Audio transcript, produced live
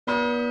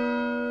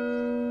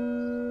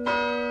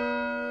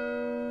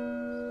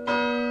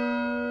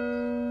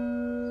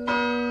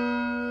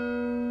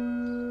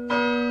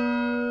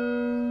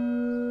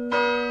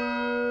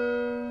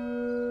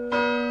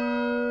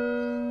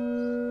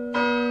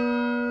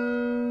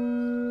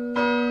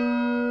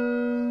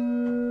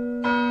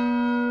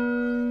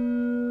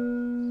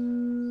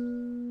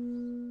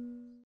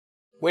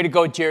Way to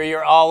go, Jerry.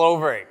 You're all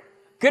over it.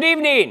 Good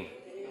evening.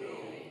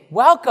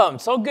 Welcome.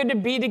 So good to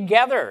be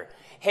together.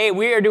 Hey,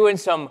 we are doing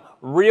some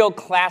real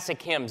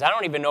classic hymns. I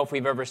don't even know if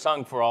we've ever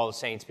sung For All the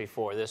Saints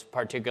before, this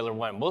particular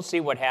one. We'll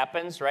see what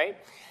happens, right?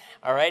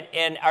 All right.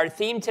 And our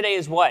theme today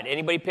is what?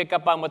 Anybody pick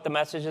up on what the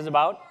message is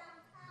about?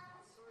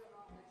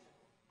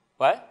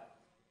 What?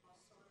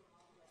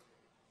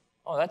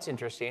 Oh, that's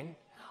interesting.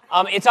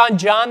 It's on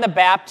John the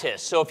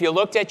Baptist. So if you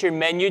looked at your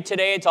menu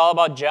today, it's all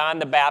about John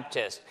the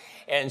Baptist.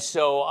 And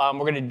so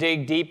we're going to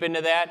dig deep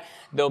into that.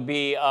 There'll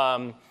be,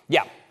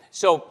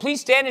 So please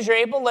stand as you're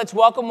able. Let's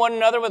welcome one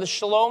another with a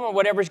shalom or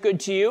whatever's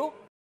good to you.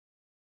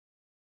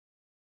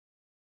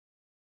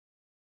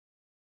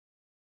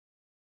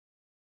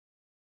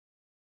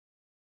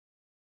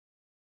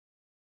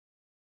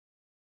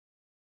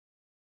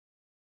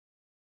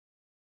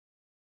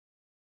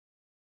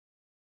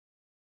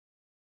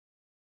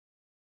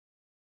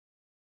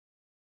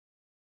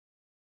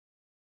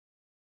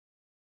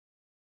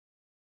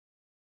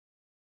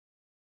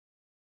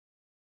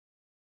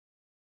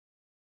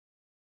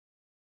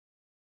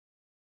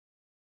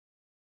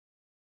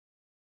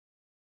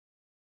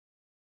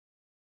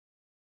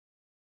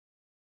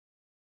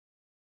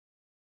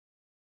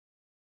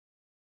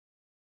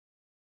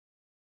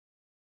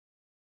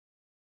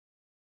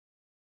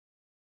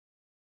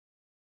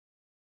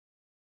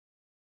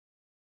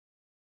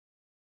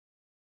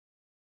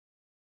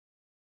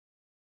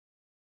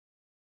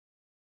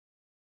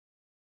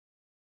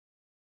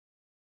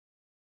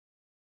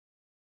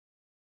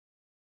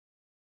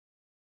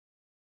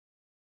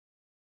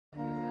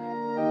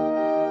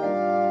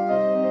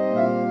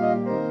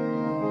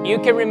 You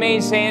can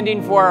remain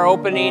standing for our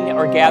opening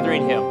or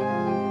gathering hymn.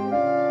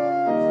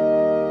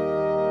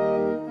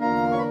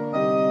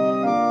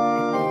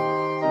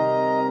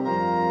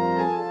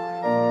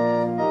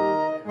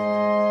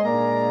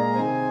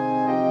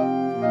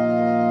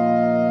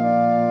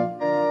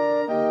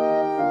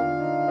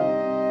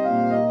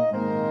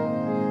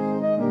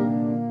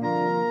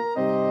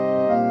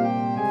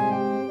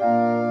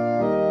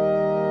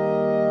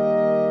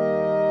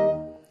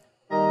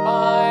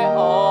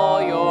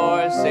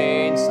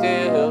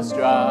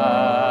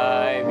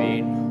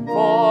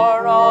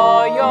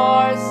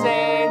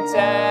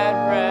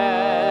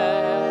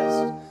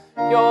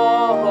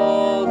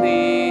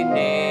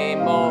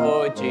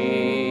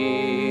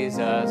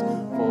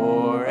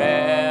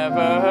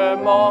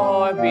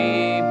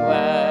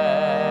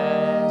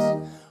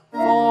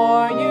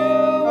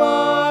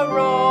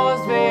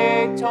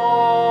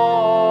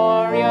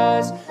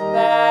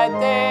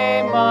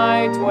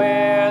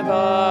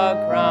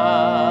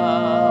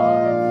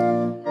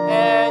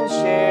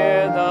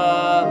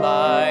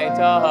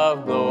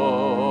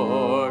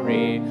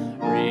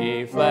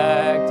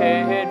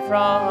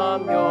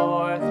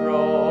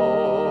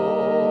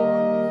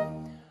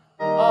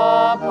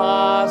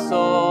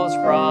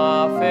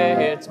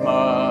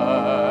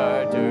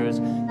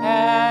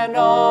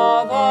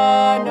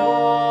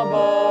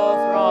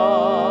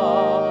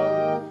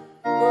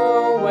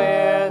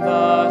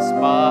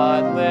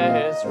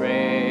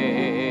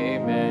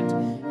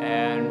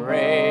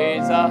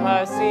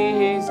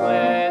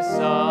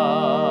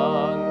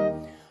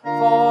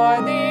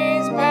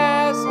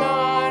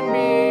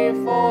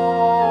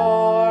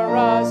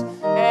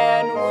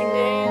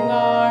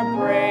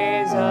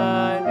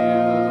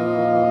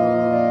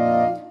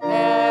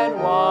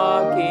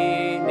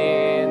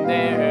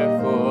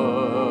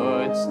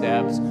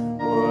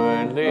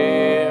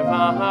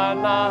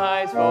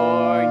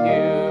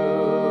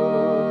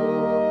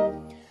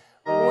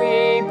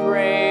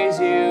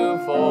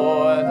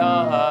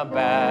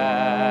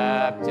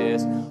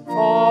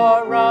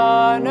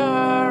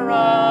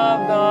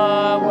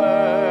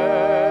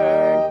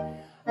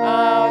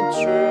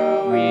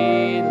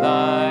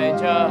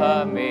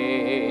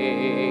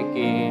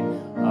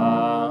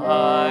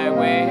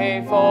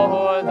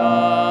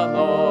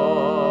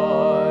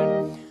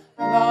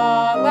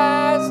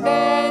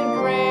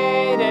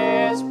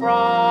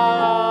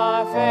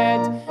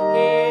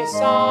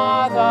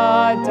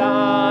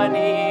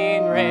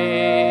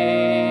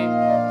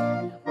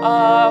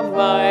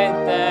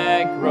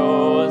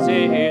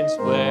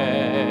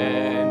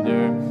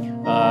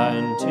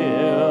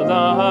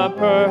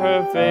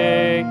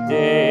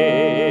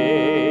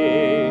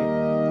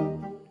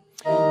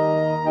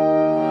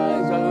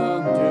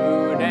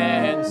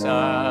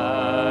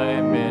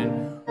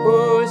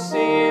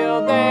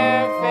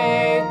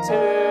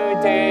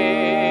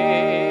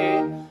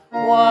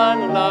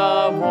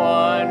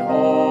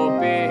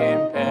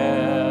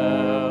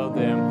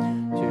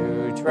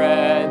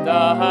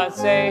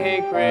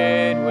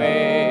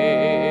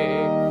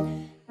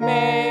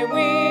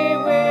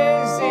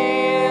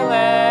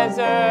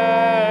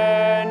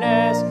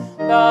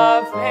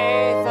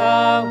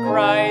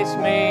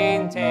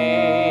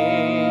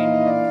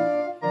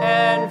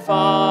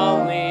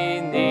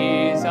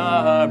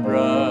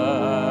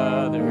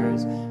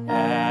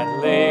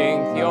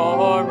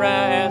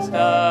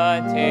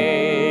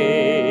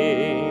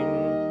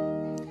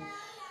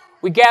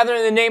 We gather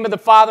in the name of the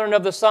Father, and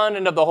of the Son,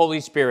 and of the Holy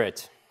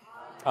Spirit.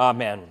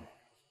 Amen.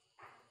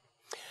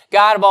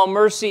 God of all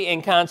mercy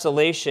and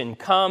consolation,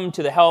 come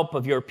to the help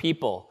of your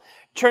people,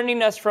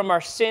 turning us from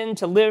our sin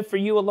to live for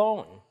you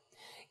alone.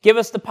 Give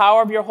us the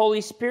power of your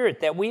Holy Spirit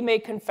that we may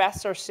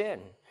confess our sin,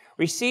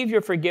 receive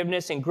your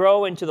forgiveness, and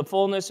grow into the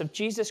fullness of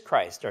Jesus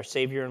Christ, our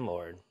Savior and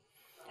Lord.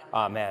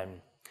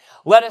 Amen.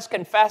 Let us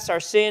confess our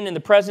sin in the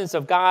presence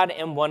of God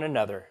and one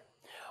another.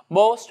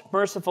 Most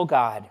merciful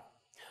God,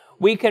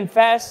 we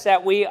confess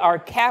that we are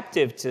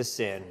captive to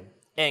sin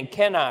and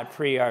cannot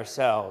free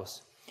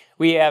ourselves.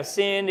 We have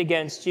sinned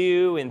against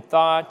you in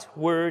thought,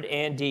 word,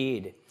 and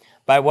deed,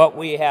 by what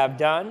we have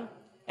done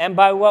and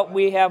by what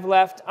we have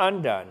left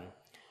undone.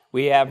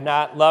 We have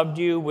not loved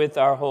you with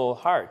our whole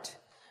heart.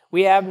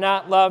 We have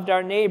not loved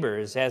our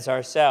neighbors as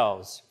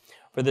ourselves.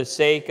 For the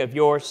sake of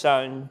your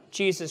Son,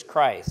 Jesus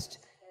Christ,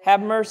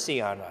 have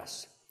mercy on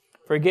us.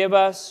 Forgive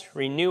us,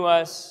 renew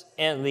us,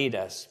 and lead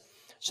us,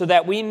 so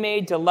that we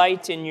may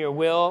delight in your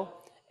will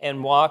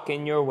and walk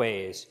in your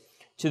ways,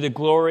 to the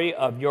glory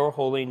of your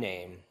holy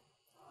name.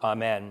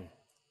 Amen.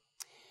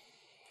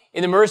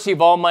 In the mercy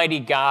of Almighty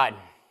God,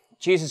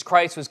 Jesus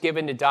Christ was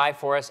given to die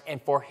for us, and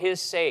for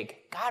his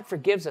sake, God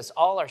forgives us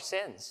all our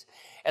sins.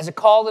 As a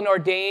called and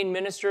ordained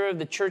minister of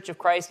the Church of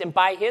Christ, and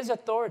by his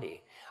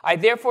authority, I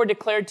therefore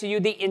declare to you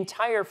the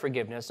entire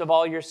forgiveness of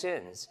all your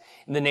sins.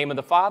 In the name of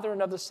the Father,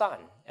 and of the Son,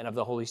 and of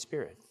the Holy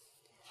Spirit.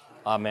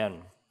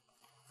 Amen.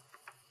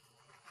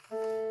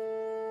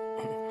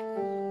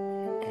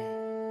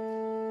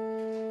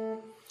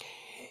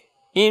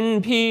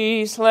 In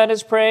peace, let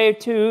us pray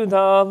to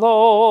the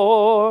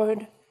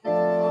Lord.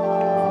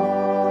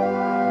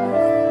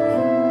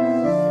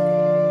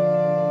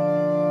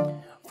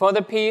 For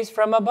the peace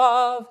from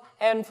above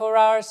and for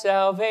our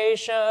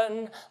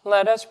salvation,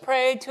 let us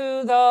pray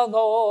to the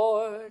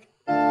Lord.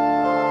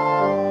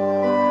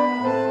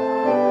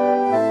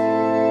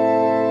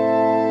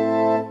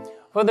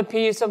 For the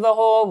peace of the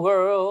whole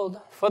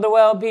world, for the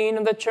well-being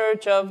of the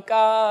Church of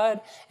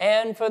God,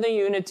 and for the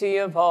unity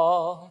of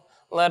all,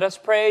 let us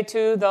pray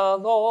to the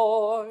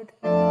Lord.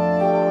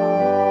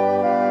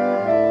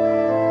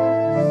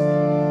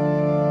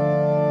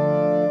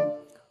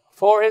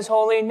 For his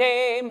holy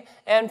name,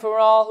 and for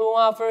all who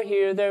offer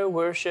here their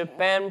worship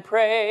and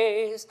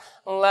praise,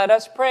 let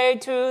us pray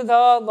to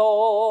the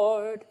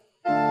Lord.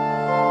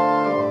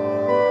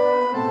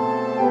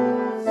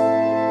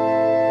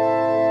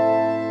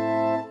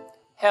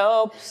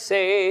 Help,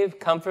 save,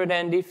 comfort,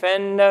 and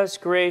defend us,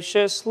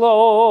 gracious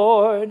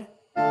Lord.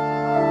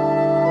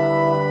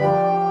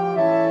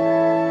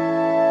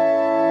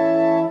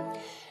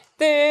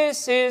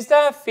 This is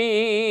the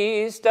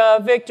feast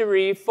of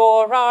victory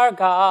for our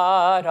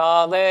God.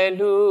 Alleluia.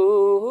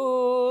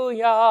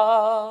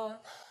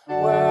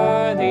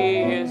 Worthy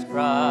is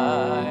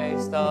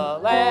Christ, the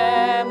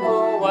Lamb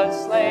who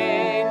was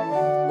slain,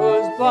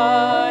 whose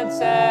blood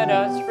set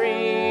us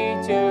free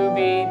to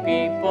be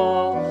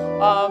people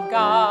of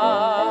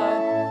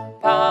God.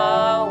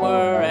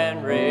 Power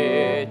and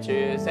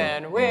riches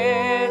and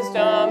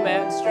wisdom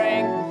and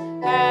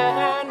strength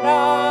and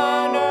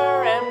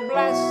honor and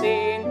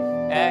blessing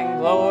and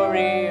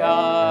glory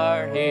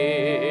are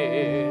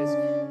his.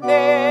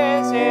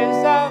 This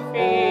is the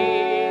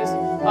feast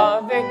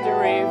of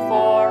victory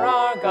for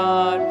our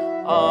God.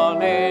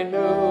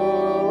 Alleluia.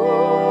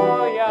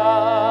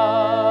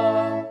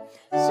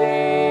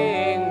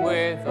 Sing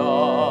with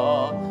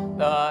all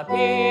the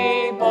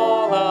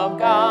people of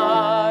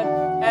God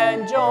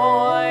and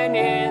join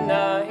in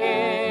the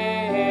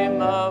hymn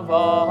of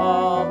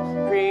all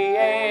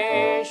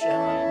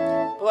creation.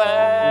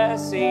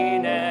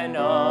 Blessing and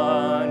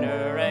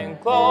honor and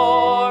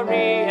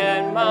glory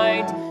and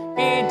might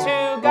be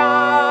to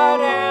God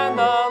and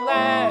the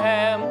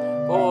Lamb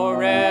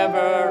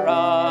forever.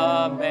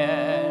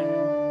 Amen.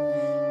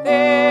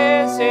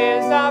 This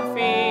is the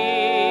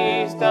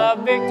feast of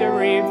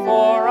victory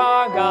for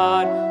our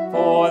God,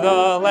 for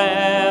the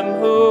Lamb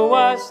who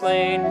was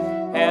slain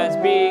has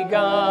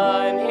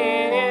begun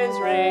his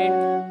reign.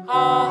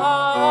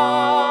 Alleluia,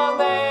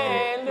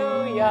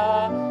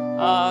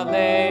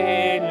 alleluia.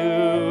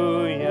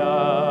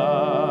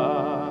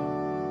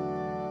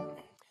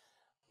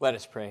 Let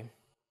us pray.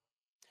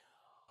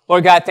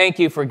 Lord God, thank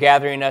you for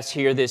gathering us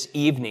here this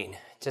evening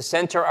to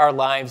center our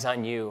lives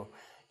on you,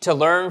 to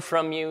learn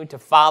from you, to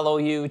follow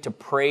you, to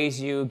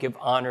praise you, give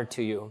honor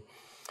to you.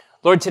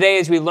 Lord, today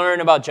as we learn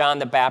about John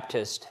the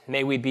Baptist,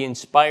 may we be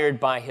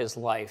inspired by his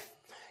life,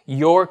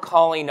 your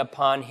calling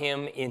upon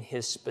him in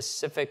his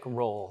specific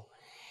role.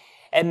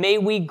 And may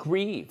we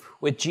grieve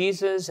with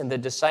Jesus and the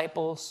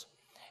disciples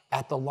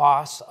at the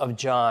loss of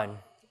John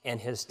and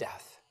his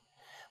death,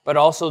 but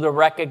also to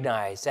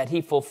recognize that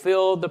he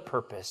fulfilled the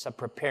purpose of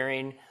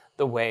preparing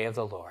the way of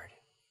the Lord.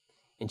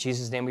 In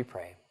Jesus' name we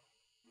pray.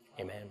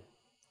 Amen.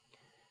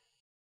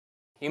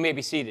 You may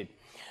be seated.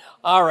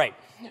 All right.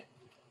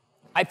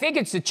 I think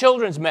it's the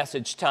children's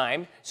message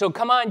time. So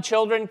come on,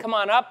 children, come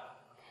on up.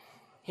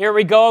 Here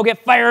we go.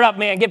 Get fired up,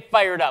 man. Get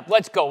fired up.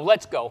 Let's go.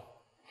 Let's go.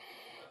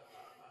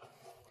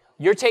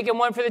 You're taking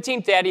one for the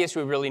team. Thaddeus,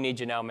 we really need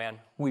you now, man.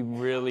 We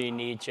really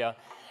need you.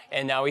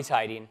 And now he's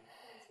hiding.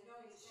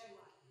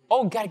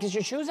 Oh, got to get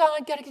your shoes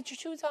on. Got to get your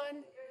shoes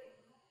on.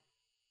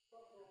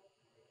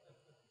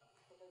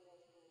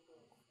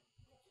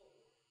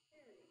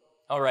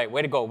 All right,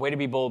 way to go. Way to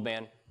be bold,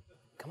 man.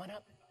 Come on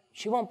up.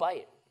 She won't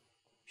bite.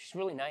 She's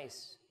really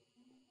nice.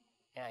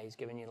 Yeah, he's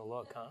giving you the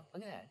look, huh?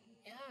 Look at that.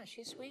 Yeah,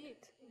 she's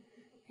sweet.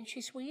 Isn't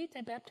she sweet?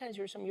 I baptized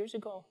her some years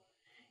ago.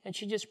 And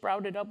she just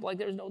sprouted up like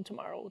there's no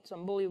tomorrow. It's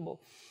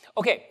unbelievable.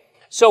 Okay,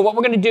 so what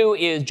we're going to do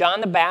is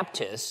John the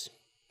Baptist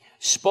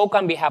spoke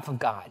on behalf of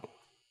God,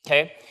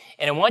 okay?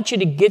 And I want you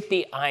to get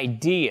the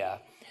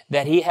idea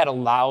that he had a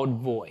loud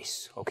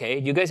voice, okay?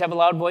 Do you guys have a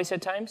loud voice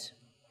at times?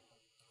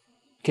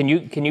 Can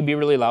you be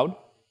really loud?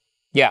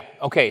 Yeah,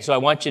 okay, so I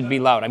want you to be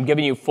loud. I'm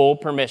giving you full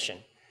permission.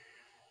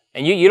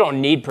 And you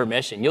don't need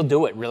permission. You'll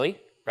do it, really,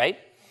 right?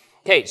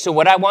 Okay, so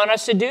what I want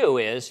us to do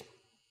is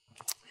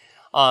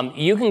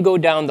you can go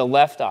down the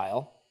left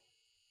aisle.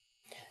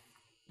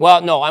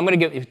 Well, no, I'm going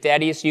to give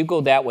Thaddeus, you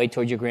go that way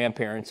towards your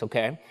grandparents,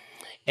 okay?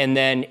 And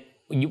then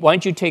why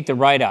don't you take the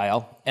right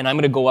aisle, and I'm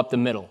going to go up the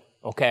middle,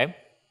 okay?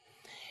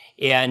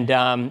 And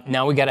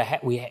now we got to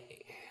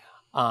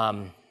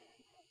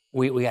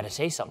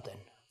say something.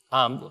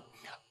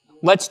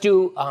 Let's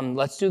do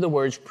the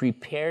words,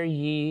 prepare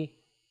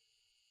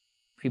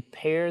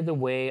the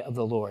way of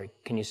the Lord.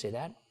 Can you say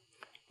that?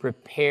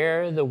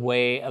 Prepare the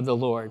way of the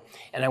Lord.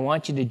 And I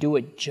want you to do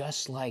it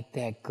just like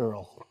that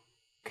girl,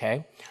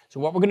 okay? So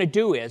what we're going to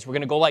do is we're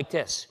going to go like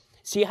this.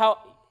 See how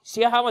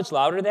much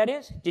louder that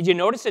is? Did you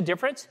notice a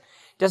difference?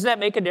 Doesn't that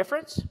make a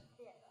difference?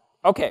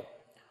 Okay.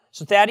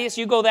 So Thaddeus,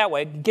 you go that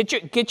way.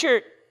 Get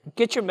your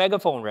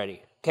megaphone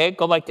ready, okay?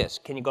 Go like this.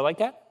 Can you go like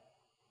that?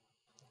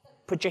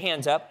 Put your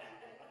hands up.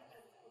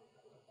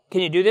 Can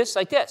you do this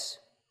like this?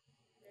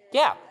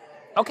 Yeah.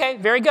 Okay,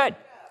 very good.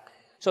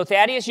 So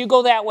Thaddeus, you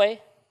go that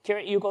way.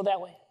 Carrot, you go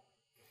that way.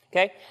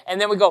 Okay? And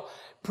then we go,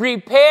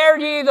 prepare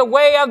ye the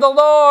way of the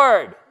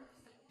Lord.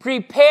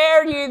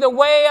 Prepare ye the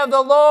way of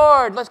the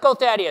Lord. Let's go,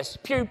 Thaddeus.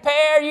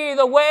 Prepare ye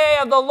the way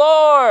of the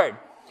Lord.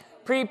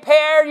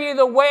 Prepare ye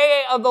the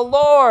way of the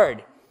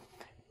Lord.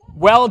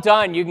 Well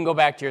done. You can go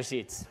back to your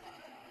seats.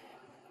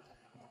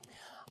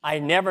 I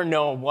never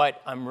know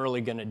what I'm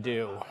really going to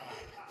do.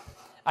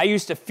 I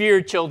used to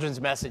fear children's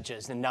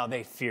messages, and now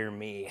they fear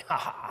me.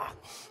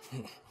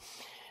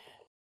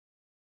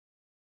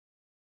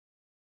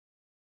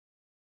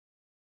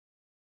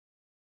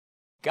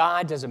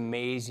 God does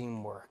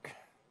amazing work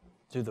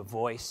through the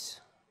voice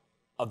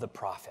of the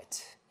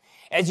prophet.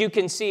 As you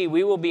can see,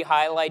 we will be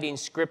highlighting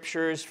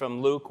scriptures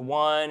from Luke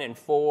 1 and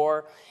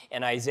 4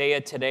 and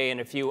Isaiah today and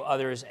a few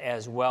others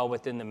as well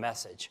within the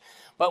message.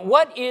 But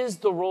what is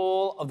the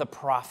role of the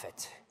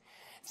prophet?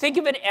 Think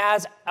of it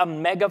as a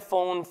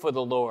megaphone for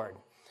the Lord.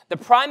 The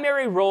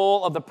primary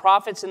role of the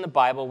prophets in the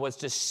Bible was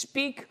to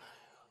speak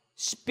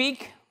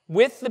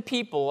with the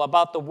people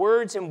about the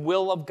words and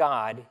will of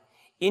God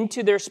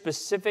into their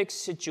specific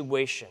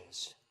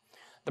situations.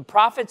 The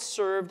prophets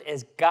served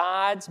as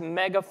God's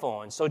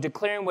megaphone, so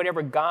declaring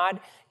whatever God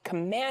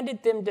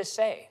commanded them to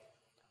say.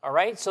 All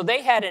right? So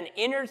they had an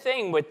inner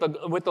thing with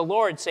the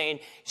Lord saying,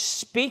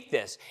 speak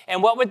this.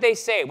 And what would they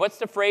say? What's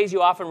the phrase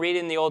you often read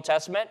in the Old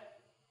Testament?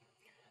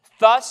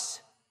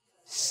 Thus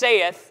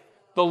saith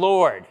the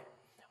Lord.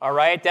 All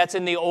right? That's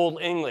in the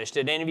Old English.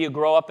 Did any of you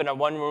grow up in a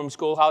one-room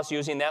schoolhouse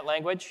using that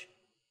language?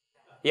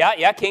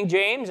 Yeah, King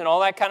James and all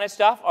that kind of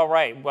stuff? All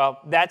right, well,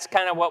 that's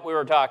kind of what we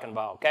were talking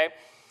about, okay?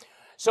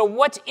 So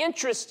what's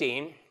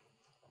interesting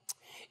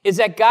is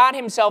that God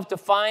himself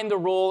defined the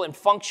role and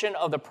function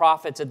of the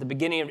prophets at the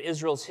beginning of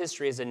Israel's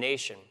history as a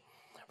nation.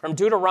 From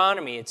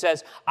Deuteronomy, it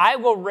says, I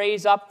will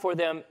raise up for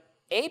them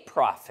a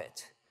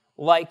prophet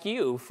like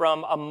you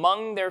from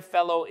among their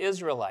fellow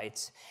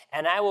Israelites,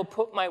 and I will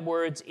put my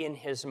words in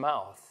his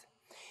mouth.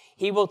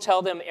 He will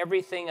tell them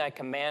everything I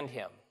command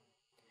him.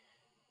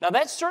 Now,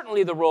 that's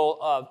certainly the role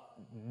of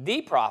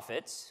the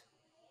prophets,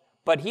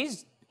 but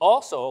he's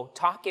also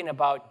talking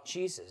about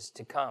Jesus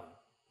to come.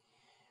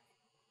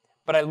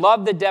 But I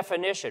love the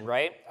definition,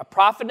 right? A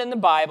prophet in the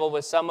Bible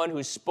was someone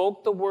who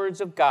spoke the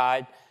words of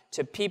God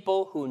to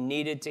people who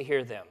needed to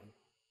hear them.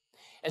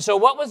 And so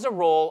what was the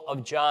role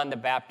of John the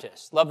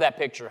Baptist? Love that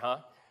picture,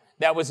 huh?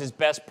 That was his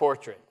best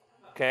portrait,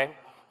 okay?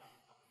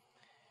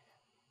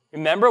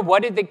 Remember,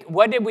 what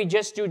did we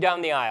just do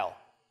down the aisle?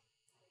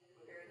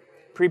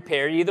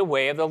 Prepare ye the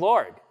way of the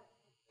Lord.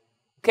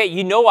 Okay,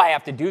 you know I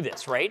have to do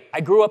this, right?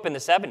 I grew up in the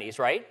 70s,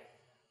 right?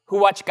 Who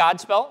watched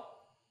Godspell?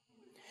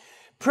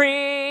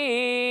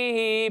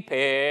 Prepare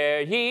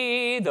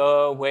ye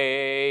the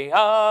way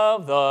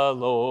of the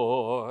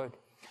Lord.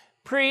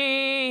 Prepare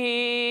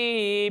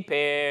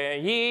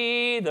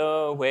ye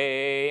the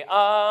way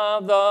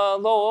of the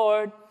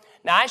Lord.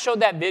 Now, I showed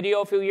that video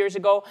a few years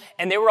ago,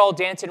 and they were all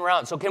dancing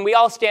around. So can we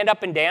all stand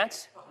up and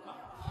dance?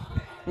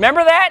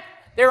 Remember that?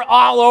 They're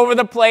all over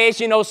the place,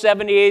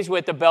 70s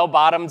with the bell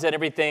bottoms and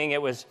everything.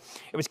 It was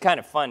kind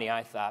of funny,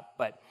 I thought.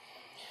 But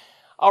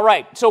all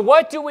right, so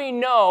what do we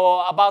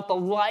know about the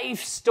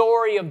life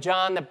story of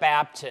John the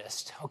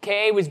Baptist?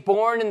 Okay, he was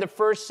born in the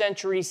 1st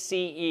century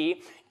CE,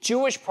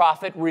 Jewish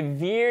prophet,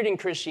 revered in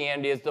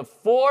Christianity as the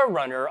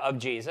forerunner of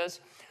Jesus.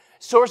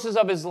 Sources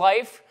of his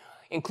life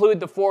include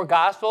the 4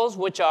 Gospels,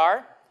 which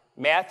are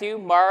Matthew,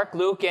 Mark,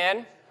 Luke,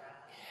 and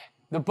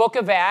the book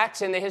of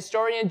Acts, and the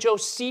historian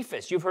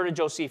Josephus. You've heard of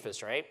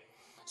Josephus, right?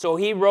 So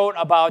he wrote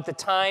about the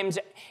times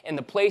and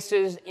the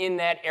places in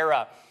that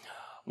era.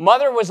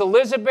 Mother was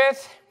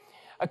Elizabeth,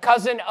 a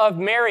cousin of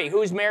Mary.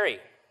 Who's Mary?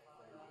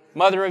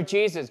 Mother of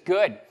Jesus.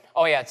 Good.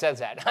 Oh, yeah, it says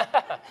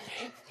that.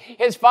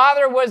 His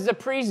father was the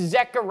priest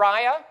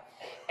Zechariah.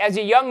 As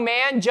a young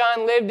man,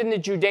 John lived in the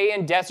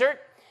Judean desert.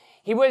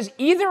 He was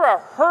either a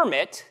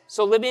hermit,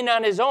 so living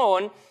on his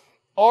own,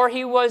 or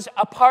he was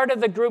a part of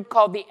the group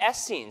called the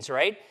Essenes,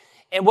 right?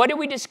 And what did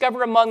we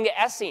discover among the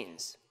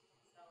Essenes?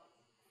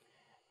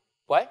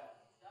 What?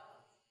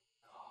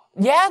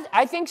 Yeah,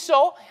 I think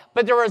so.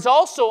 But there was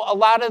also a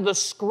lot of the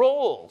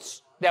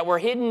scrolls that were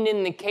hidden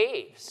in the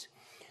caves.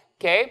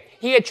 Okay?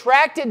 He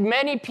attracted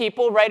many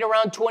people right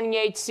around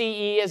 28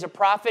 CE as a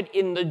prophet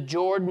in the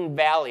Jordan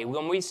Valley.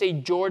 When we say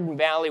Jordan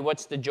Valley,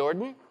 what's the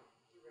Jordan?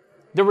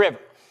 The river.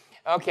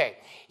 Okay.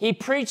 He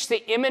preached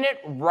the imminent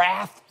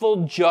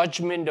wrathful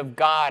judgment of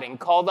God and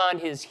called on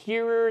his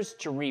hearers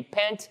to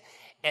repent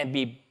and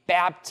be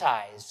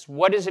baptized.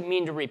 What does it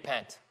mean to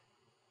repent?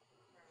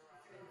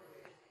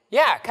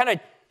 Yeah, kind of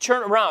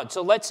turn around.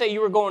 So let's say you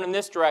were going in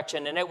this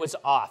direction and it was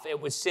off. It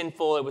was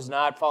sinful. It was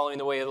not following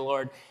the way of the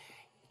Lord.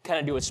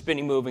 Kind of do a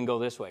spinning move and go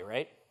this way,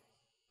 right?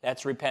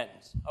 That's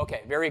repentance.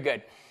 Okay, very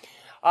good.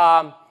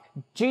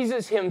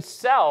 Jesus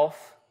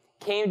himself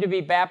came to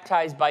be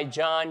baptized by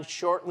John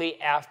shortly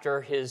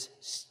after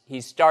he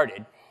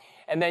started.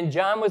 And then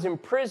John was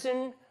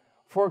imprisoned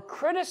for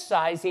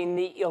criticizing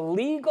the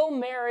illegal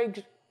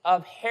marriage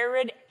of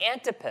Herod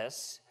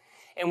Antipas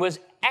and was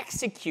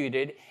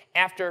executed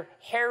after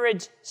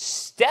Herod's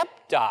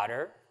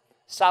stepdaughter,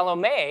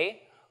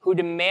 Salome, who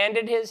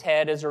demanded his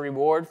head as a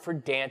reward for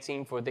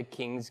dancing for the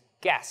king's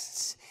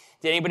guests.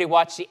 Did anybody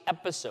watch the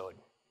episode?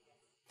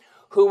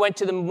 Who went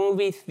to the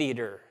movie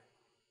theater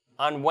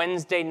on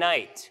Wednesday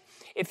night?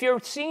 If you're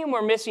seeing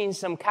we're missing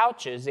some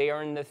couches, they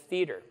are in the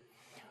theater.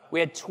 We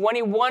had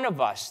 21 of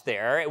us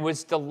there. It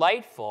was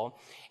delightful.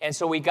 And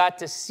so we got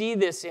to see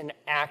this in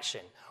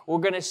action. We're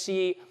going to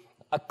see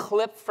a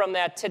clip from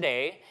that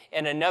today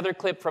and another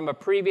clip from a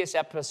previous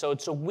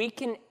episode so we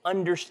can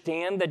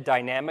understand the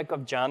dynamic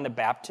of John the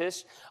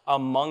Baptist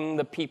among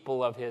the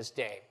people of his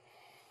day.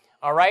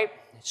 All right?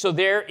 So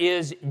there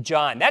is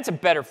John. That's a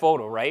better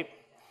photo, right?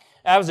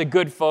 That was a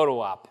good photo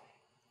op.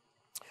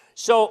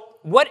 So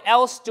what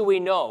else do we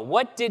know?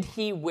 What did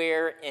he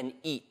wear and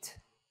eat?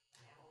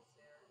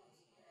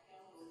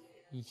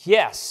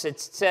 Yes, it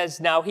says,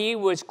 now he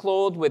was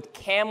clothed with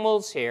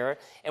camel's hair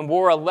and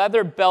wore a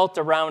leather belt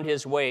around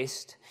his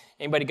waist.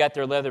 Anybody got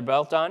their leather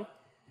belt on?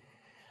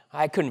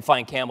 I couldn't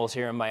find camel's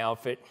hair in my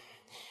outfit.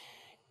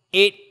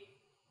 Ate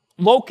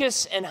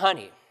locusts and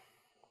honey.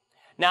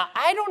 Now,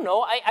 I don't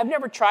know. I've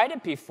never tried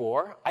it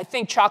before. I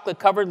think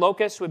chocolate-covered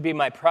locusts would be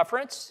my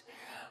preference.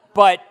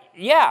 But,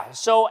 yeah,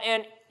 so,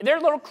 and they're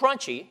a little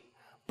crunchy,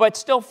 but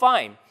still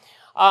fine.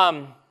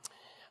 All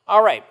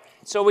right,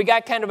 so we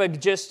got kind of a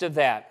gist of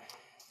that.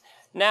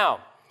 Now,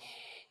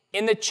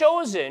 in the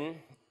Chosen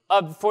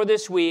for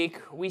this week,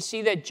 we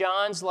see that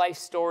John's life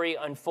story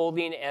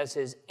unfolding as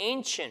his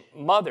ancient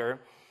mother,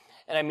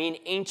 and I mean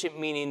ancient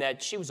meaning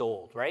that she was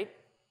old, right?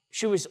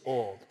 She was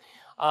old.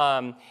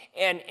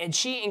 And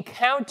she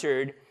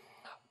encountered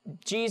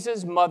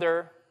Jesus'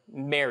 mother,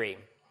 Mary.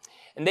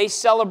 And they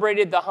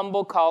celebrated the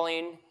humble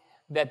calling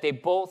that they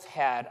both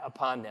had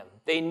upon them.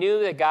 They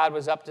knew that God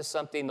was up to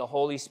something. The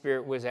Holy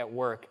Spirit was at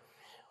work.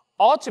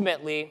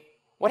 Ultimately,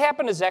 what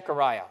happened to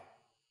Zechariah?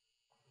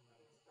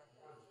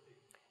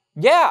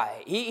 Yeah,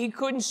 he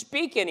couldn't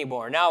speak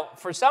anymore. Now,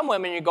 for some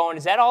women, you're going,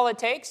 is that all it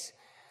takes?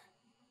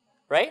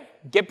 Right?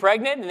 Get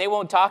pregnant and they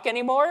won't talk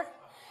anymore?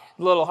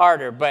 A little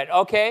harder, but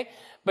okay.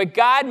 But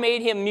God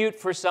made him mute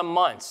for some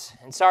months.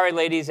 And sorry,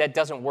 ladies, that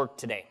doesn't work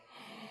today.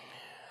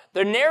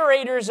 The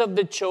narrators of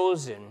The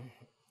Chosen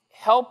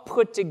help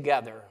put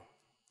together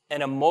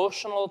an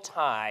emotional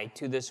tie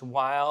to this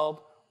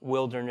wild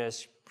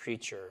wilderness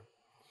preacher.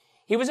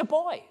 He was a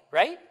boy,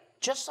 right?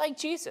 Just like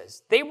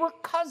Jesus. They were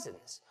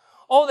cousins.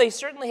 Oh, they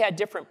certainly had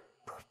different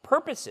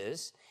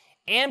purposes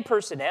and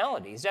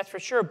personalities, that's for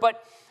sure.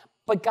 But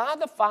God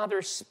the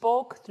Father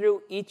spoke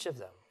through each of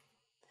them.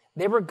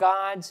 They were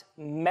God's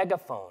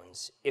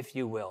megaphones, if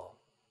you will.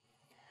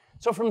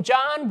 So from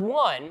John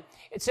 1,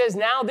 it says,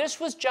 now this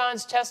was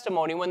John's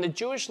testimony when the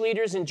Jewish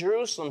leaders in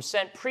Jerusalem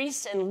sent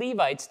priests and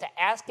Levites to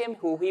ask him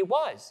who he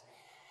was.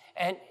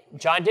 And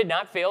John did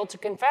not fail to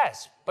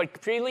confess,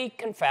 but freely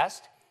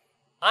confessed,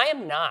 I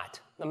am not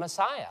the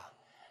Messiah.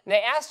 And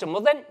they asked him,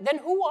 well, then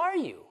who are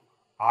you?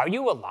 Are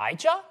you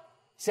Elijah?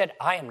 He said,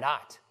 I am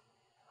not.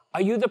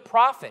 Are you the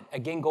prophet?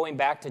 Again, going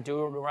back to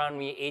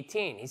Deuteronomy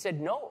 18. He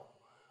said, no.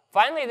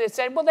 Finally, they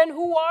said, well, then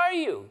who are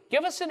you?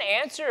 Give us an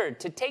answer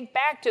to take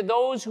back to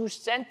those who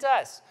sent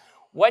us.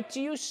 What do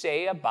you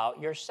say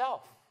about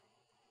yourself?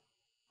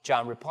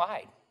 John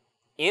replied,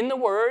 in the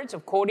words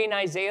of quoting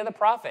Isaiah the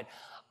prophet,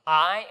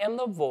 I am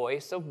the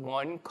voice of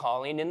one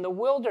calling in the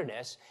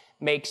wilderness,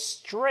 make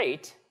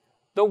straight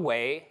the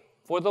way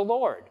for the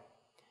Lord.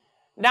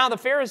 Now the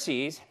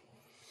Pharisees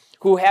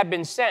who had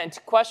been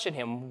sent questioned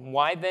him,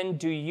 why then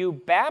do you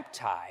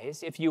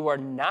baptize if you are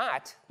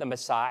not the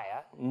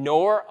Messiah,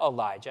 nor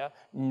Elijah,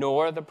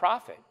 nor the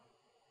prophet?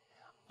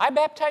 I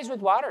baptize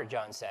with water,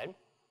 John said.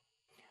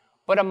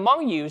 But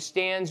among you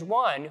stands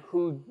one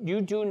who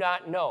you do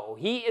not know.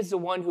 He is the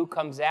one who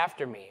comes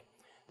after me,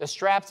 the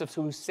straps of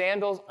whose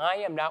sandals I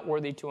am not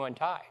worthy to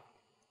untie.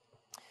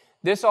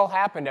 This all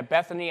happened at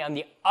Bethany on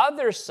the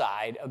other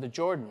side of the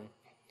Jordan,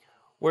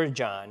 where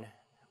John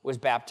was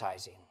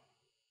baptizing.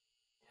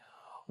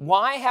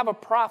 Why have a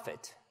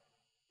prophet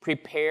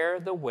prepare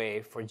the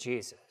way for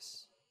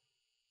Jesus?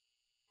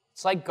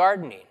 It's like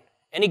gardening.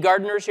 Any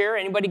gardeners here?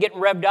 Anybody getting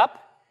revved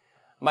up?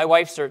 My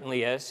wife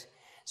certainly is.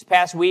 This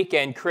past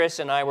weekend, Chris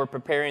and I were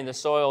preparing the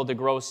soil to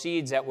grow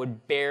seeds that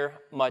would bear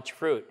much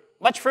fruit.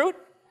 Much fruit?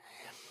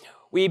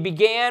 We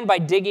began by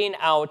digging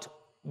out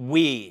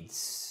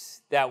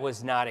weeds. That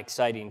was not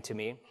exciting to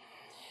me.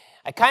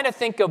 I kind of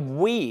think of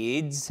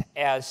weeds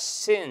as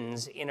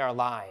sins in our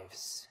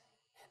lives.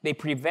 They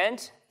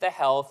prevent the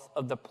health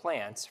of the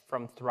plants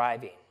from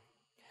thriving,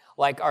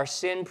 like our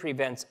sin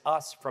prevents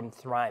us from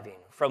thriving,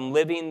 from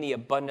living the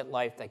abundant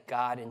life that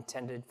God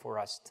intended for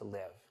us to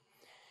live.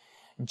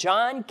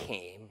 John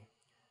came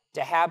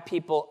to have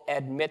people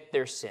admit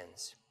their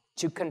sins,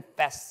 to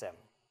confess them,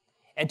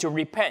 and to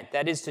repent.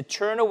 That is, to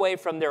turn away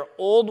from their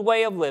old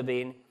way of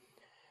living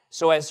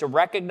so as to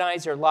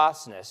recognize their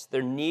lostness,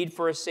 their need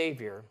for a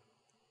Savior,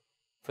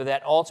 for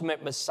that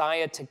ultimate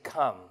Messiah to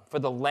come, for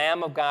the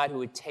Lamb of God who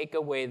would take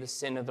away the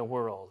sin of the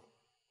world.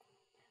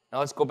 Now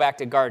let's go back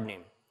to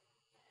gardening.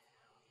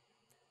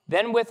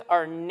 Then with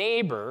our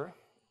neighbor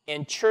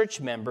and church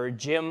member,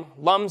 Jim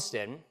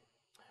Lumsden,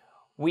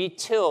 we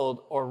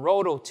tilled or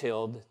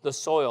rototilled the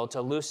soil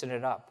to loosen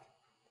it up,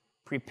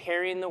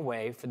 preparing the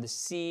way for the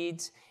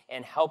seeds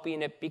and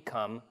helping it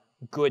become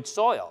good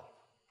soil.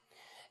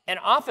 And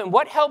often,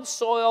 what helps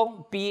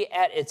soil be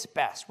at its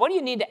best? What do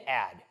you need to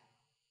add?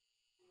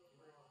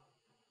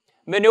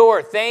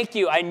 Manure, thank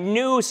you. I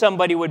knew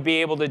somebody would be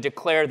able to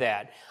declare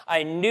that.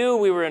 I knew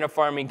we were in a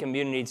farming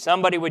community.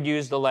 Somebody would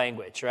use the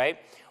language, right?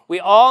 We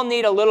all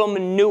need a little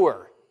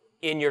manure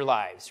in your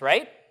lives,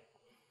 right?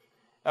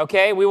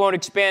 Okay, we won't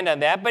expand on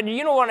that, but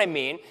you know what I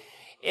mean.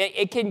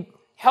 It can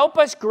help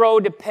us grow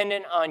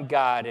dependent on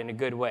God in a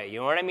good way. You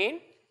know what I mean?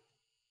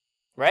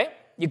 Right?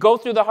 You go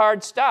through the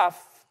hard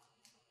stuff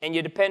and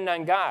you depend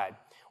on God.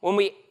 When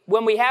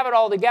we have it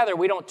all together,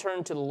 we don't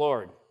turn to the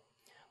Lord.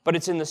 But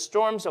it's in the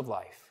storms of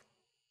life,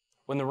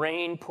 when the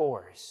rain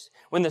pours,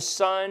 when the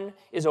sun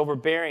is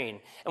overbearing,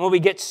 and when we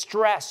get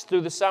stressed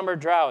through the summer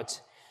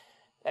droughts,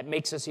 that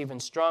makes us even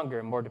stronger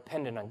and more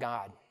dependent on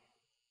God.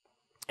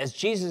 As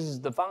Jesus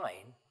is the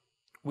vine,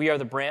 we are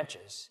the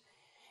branches,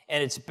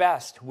 and it's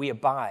best we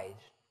abide.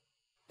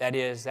 That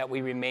is, that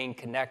we remain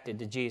connected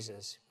to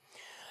Jesus.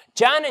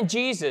 John and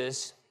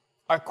Jesus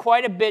are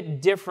quite a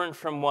bit different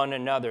from one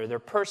another. Their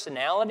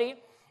personality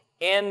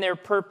and their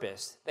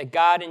purpose that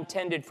God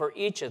intended for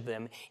each of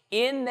them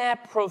in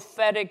that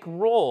prophetic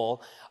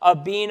role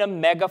of being a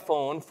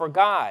megaphone for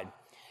God.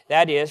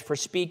 That is, for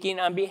speaking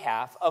on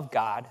behalf of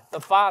God the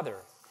Father.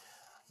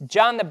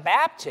 John the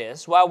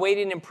Baptist, while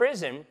waiting in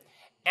prison,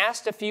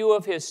 asked a few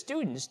of his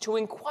students to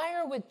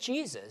inquire with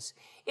Jesus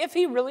if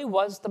he really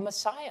was the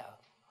Messiah,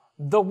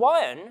 the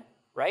one,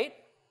 right,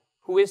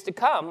 who is to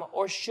come,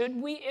 or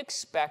should we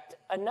expect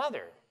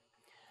another?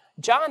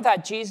 John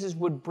thought Jesus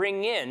would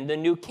bring in the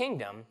new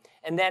kingdom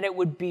and that it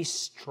would be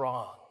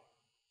strong,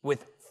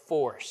 with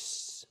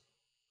force.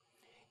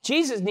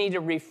 Jesus needed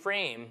to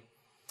reframe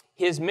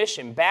his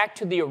mission back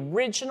to the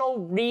original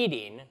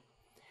reading.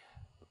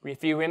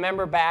 If you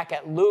remember back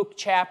at Luke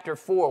chapter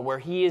 4, where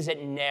he is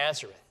at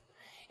Nazareth,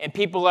 and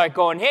people are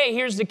going, hey,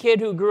 here's the kid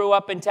who grew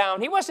up in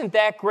town. He wasn't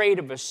that great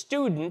of a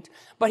student,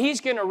 but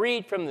he's going to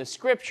read from the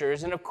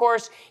scriptures. And of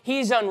course,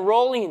 he's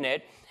unrolling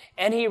it,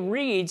 and he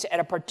reads at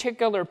a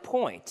particular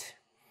point.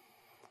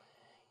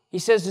 He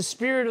says, the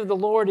Spirit of the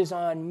Lord is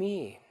on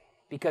me,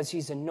 because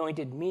he's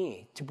anointed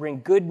me to bring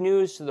good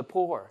news to the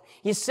poor.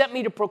 He sent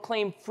me to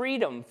proclaim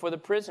freedom for the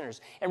prisoners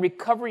and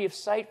recovery of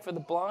sight for the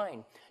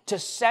blind, to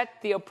set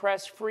the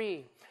oppressed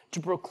free,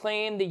 to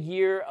proclaim the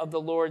year of the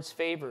Lord's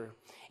favor.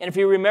 And if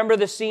you remember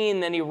the scene,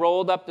 then he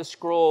rolled up the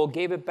scroll,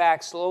 gave it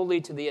back slowly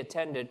to the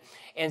attendant,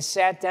 and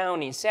sat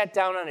down. He sat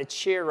down on a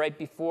chair right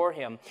before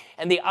him.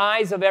 And the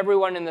eyes of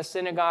everyone in the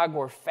synagogue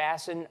were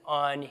fastened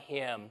on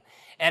him.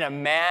 And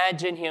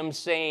imagine him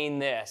saying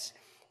this,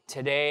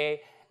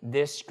 today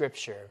this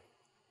scripture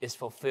is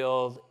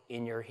fulfilled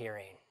in your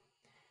hearing.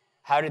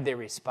 How did they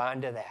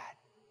respond to that?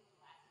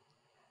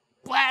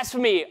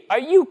 Blasphemy! Are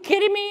you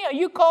kidding me? Are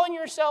you calling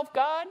yourself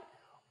God?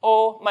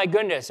 Oh my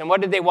goodness. And what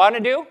did they want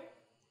to do?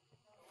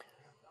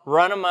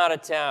 Run him out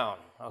of town,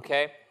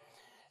 okay?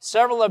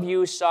 Several of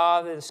you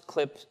saw this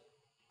clip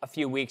a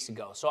few weeks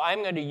ago. So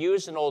I'm going to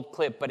use an old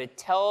clip, but it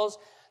tells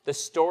the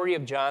story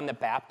of John the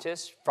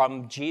Baptist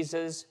from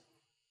Jesus'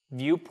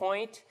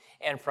 viewpoint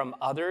and from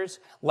others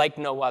like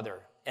no other.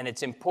 And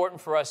it's important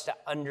for us to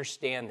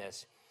understand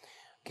this,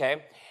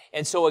 okay?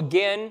 And so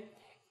again,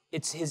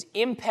 It's his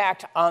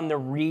impact on the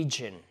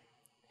region.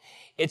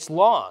 It's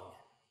long,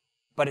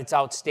 but it's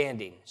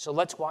outstanding. So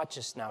let's watch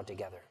this now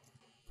together.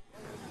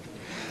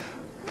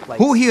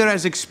 Who here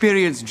has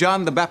experienced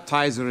John the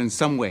Baptizer in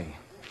some way?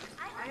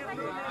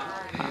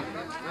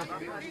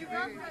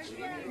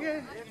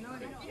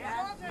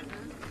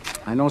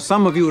 I know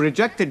some of you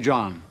rejected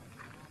John,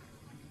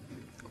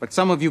 but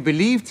some of you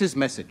believed his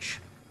message.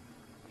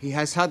 He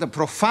has had a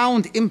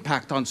profound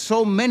impact on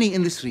so many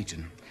in this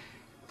region.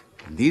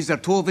 And these are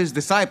two of his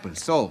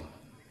disciples, so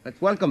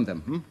let's welcome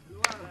them.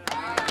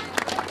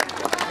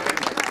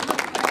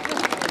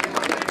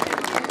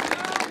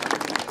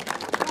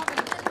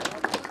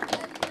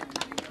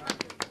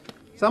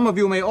 Some of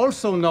you may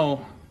also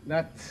know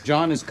that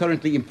John is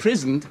currently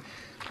imprisoned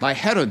by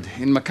Herod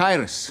in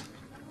Machaerus.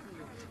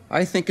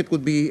 I think it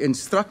would be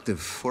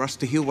instructive for us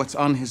to hear what's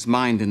on his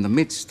mind in the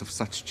midst of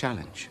such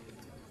challenge.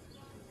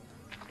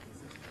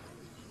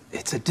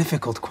 It's a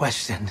difficult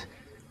question.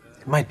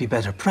 It might be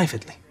better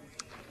privately.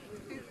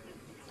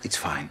 It's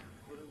fine.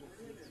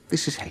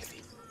 This is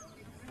healthy.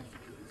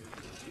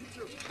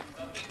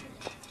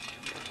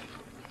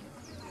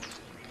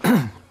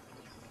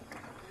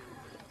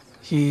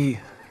 He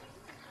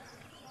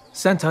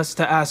sent us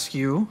to ask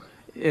you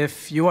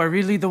if you are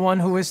really the one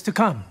who is to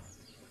come.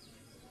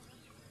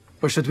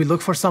 Or should we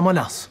look for someone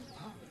else?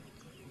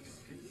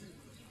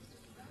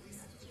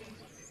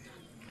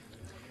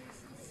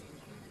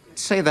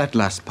 Say that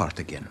last part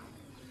again.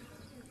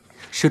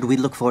 Should we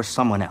look for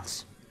someone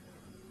else?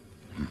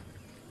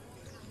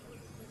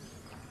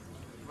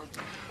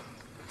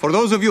 For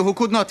those of you who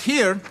could not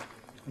hear,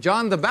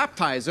 John the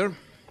Baptizer,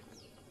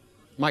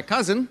 my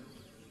cousin,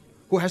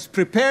 who has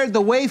prepared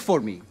the way for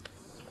me,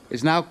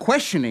 is now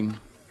questioning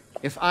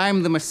if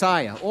I'm the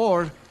Messiah,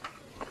 or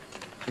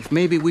if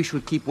maybe we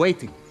should keep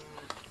waiting.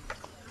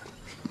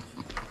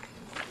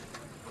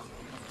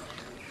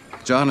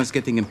 John is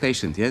getting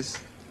impatient, yes?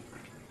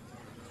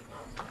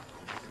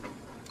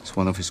 It's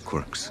one of his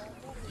quirks.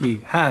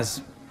 He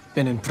has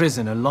been in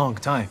prison a long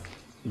time.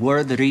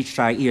 Word reached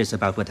our ears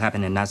about what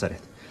happened in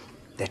Nazareth.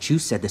 That you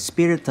said the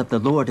Spirit of the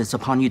Lord is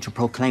upon you to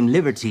proclaim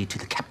liberty to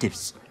the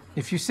captives.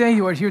 If you say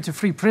you are here to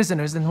free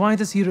prisoners, then why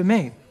does he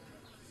remain?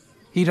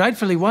 He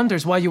rightfully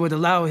wonders why you would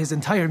allow his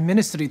entire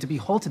ministry to be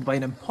halted by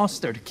an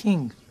impostor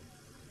king.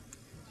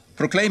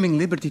 Proclaiming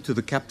liberty to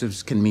the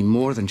captives can mean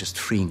more than just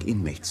freeing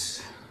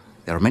inmates.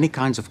 There are many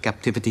kinds of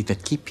captivity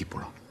that keep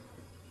people.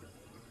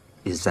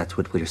 Is that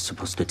what we're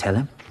supposed to tell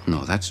him?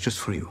 No, that's just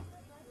for you.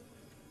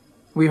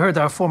 We heard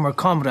our former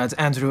comrades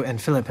Andrew and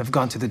Philip have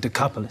gone to the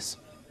Decapolis.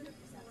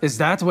 Is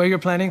that where you're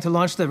planning to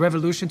launch the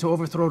revolution to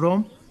overthrow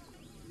Rome?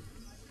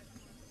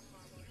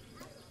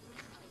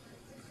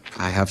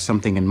 I have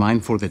something in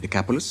mind for the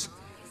Decapolis,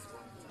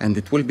 and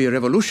it will be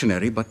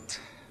revolutionary, but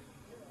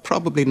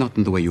probably not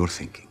in the way you're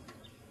thinking.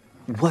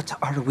 What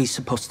are we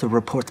supposed to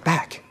report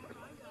back?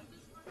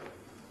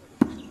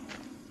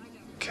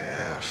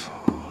 Careful.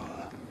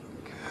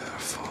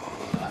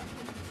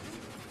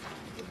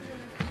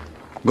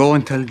 Go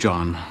and tell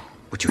John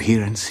what you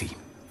hear and see.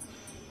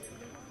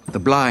 The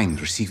blind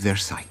receive their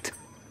sight.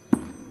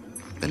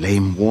 The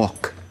lame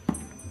walk.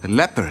 The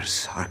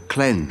lepers are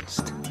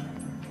cleansed.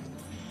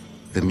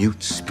 The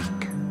mute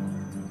speak.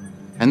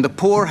 And the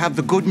poor have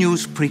the good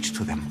news preached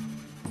to them.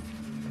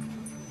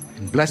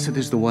 And blessed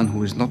is the one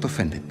who is not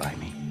offended by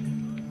me.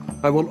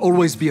 I will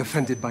always be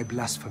offended by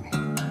blasphemy.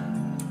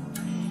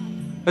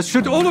 As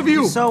should all of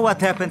you! So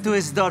what happened to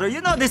his daughter?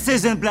 You know this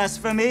isn't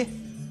blasphemy.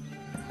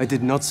 I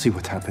did not see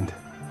what happened.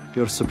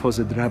 Your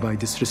supposed rabbi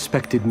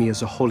disrespected me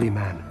as a holy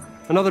man.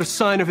 Another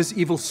sign of his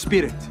evil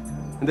spirit.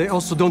 And I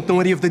also don't know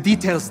any of the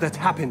details that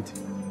happened.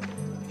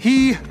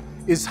 He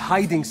is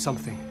hiding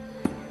something.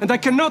 And I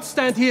cannot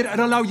stand here and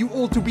allow you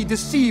all to be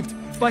deceived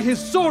by his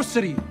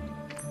sorcery.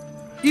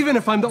 Even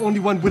if I'm the only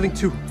one willing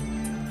to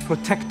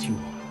protect you.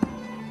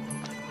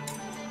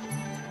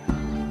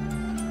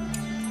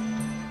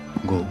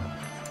 Go.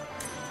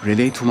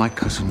 Relate to my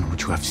cousin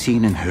what you have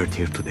seen and heard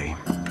here today.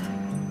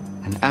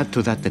 And add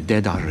to that the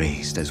dead are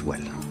raised as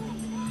well.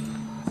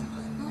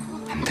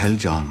 And tell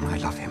John I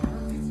love him.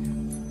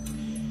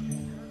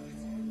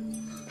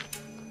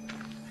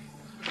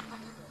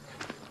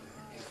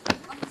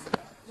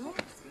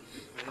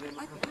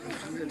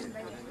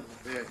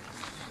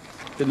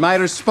 Did my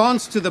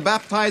response to the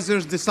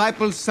baptizer's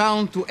disciples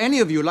sound to any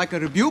of you like a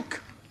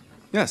rebuke?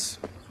 Yes.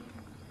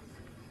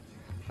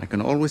 I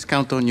can always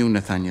count on you,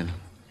 Nathaniel.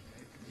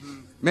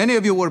 Many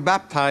of you were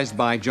baptized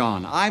by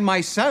John. I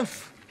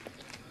myself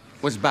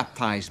was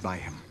baptized by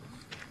him.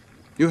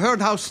 You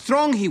heard how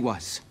strong he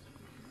was,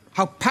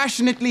 how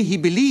passionately he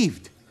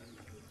believed.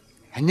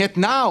 And yet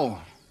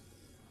now,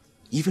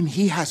 even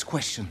he has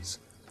questions.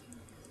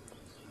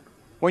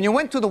 When you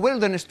went to the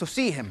wilderness to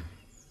see him,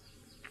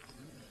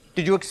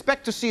 did you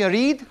expect to see a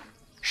reed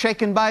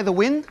shaken by the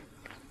wind?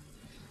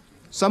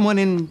 Someone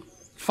in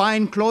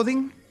fine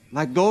clothing,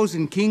 like those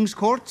in king's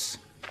courts?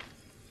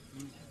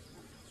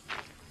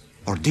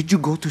 Or did you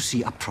go to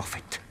see a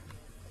prophet?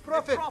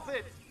 Prophet!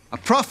 A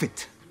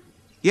prophet,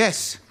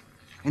 yes.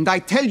 And I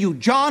tell you,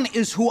 John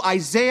is who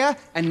Isaiah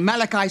and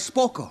Malachi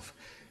spoke of.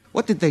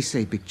 What did they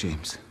say, Big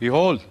James?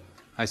 Behold,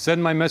 I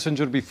send my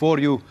messenger before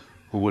you,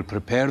 who will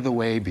prepare the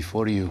way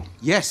before you.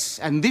 Yes,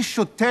 and this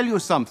should tell you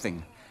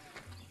something.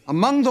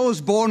 Among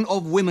those born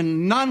of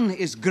women, none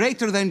is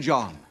greater than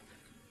John.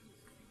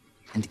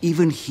 And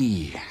even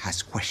he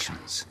has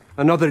questions.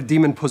 Another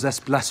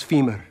demon-possessed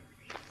blasphemer,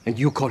 and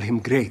you call him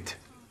great.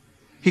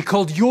 He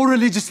called your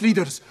religious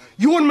leaders,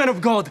 your men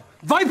of God,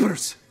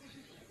 vipers!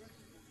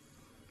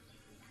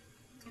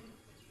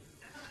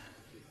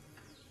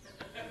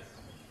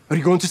 Are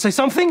you going to say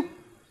something?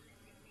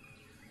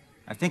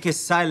 I think his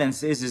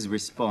silence is his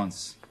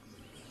response.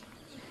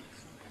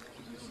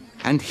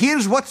 And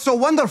here's what's so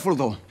wonderful,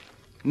 though.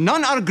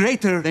 None are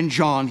greater than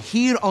John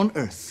here on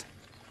earth.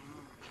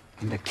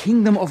 In the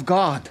kingdom of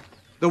God,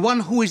 the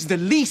one who is the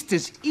least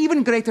is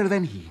even greater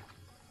than he.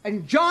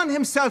 And John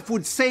himself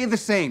would say the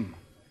same.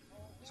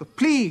 So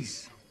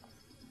please,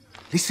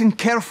 listen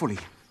carefully.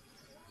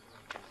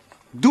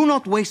 Do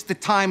not waste the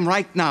time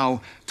right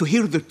now to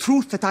hear the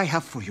truth that I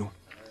have for you.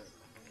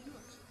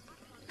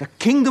 The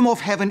kingdom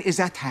of heaven is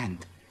at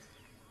hand.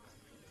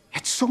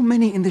 Yet so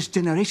many in this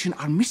generation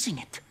are missing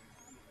it.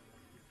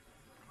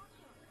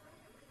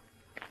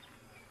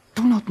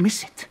 Do not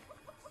miss it.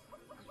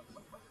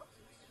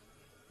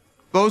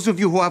 Those of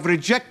you who have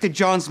rejected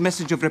John's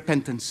message of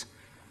repentance,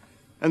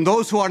 and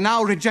those who are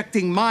now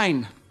rejecting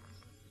mine,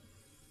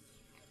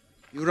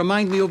 you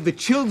remind me of the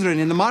children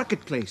in the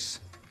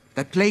marketplace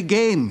that play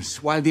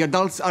games while the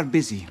adults are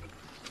busy.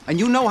 And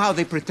you know how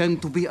they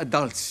pretend to be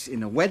adults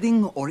in a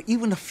wedding or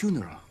even a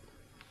funeral.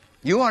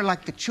 You are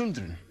like the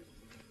children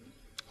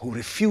who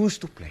refuse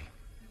to play.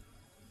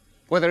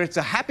 Whether it's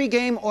a happy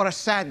game or a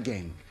sad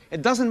game,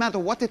 it doesn't matter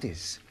what it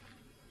is.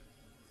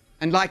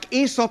 And like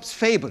Aesop's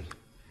fable,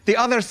 the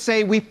others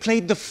say, we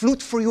played the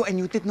flute for you and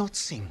you did not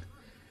sing.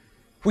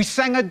 We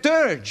sang a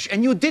dirge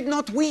and you did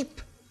not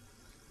weep.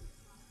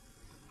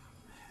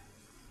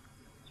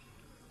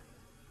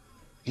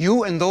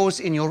 You and those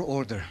in your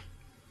order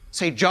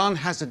say John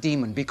has a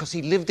demon because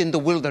he lived in the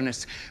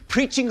wilderness,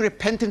 preaching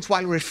repentance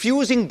while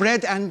refusing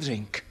bread and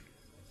drink.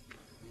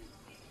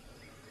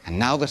 And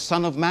now the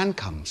Son of Man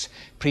comes,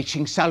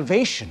 preaching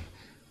salvation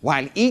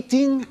while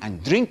eating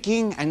and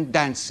drinking and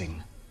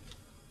dancing.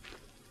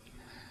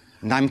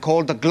 And I'm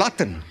called a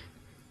glutton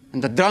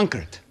and a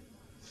drunkard,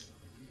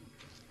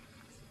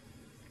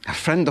 a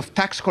friend of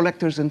tax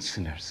collectors and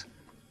sinners.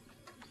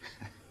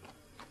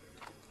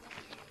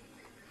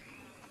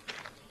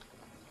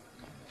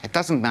 It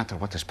doesn't matter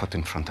what is put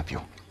in front of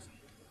you.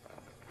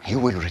 You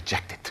will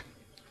reject it.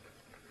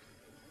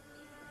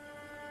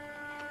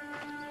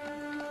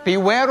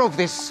 Beware of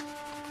this.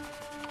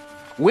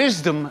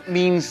 Wisdom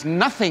means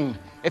nothing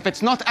if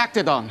it's not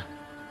acted on.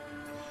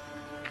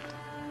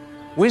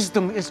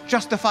 Wisdom is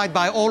justified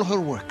by all her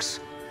works.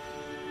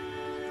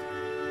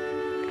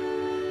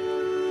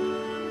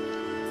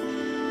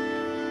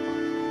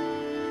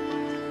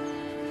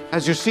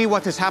 As you see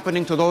what is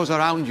happening to those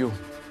around you,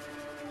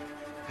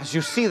 as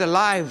you see the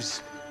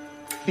lives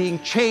being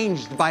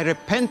changed by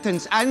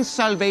repentance and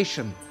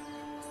salvation,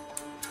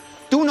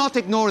 do not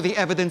ignore the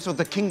evidence of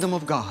the kingdom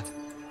of God.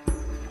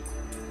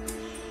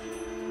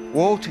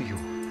 Woe to you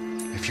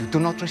if you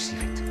do not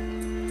receive it.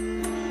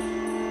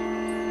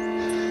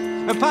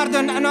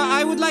 Pardon, no,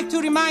 I would like to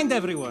remind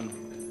everyone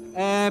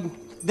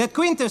that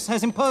Quintus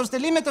has imposed a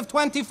limit of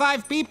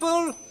 25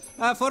 people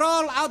for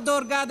all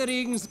outdoor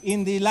gatherings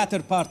in the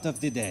latter part of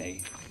the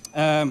day.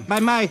 By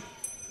my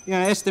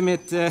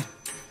estimate,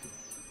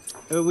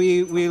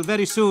 we will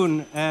very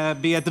soon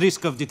be at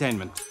risk of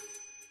detainment.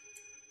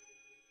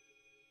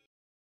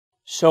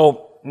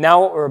 So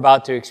now what we're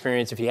about to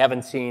experience, if you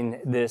haven't seen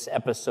this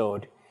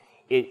episode,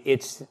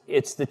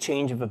 it's the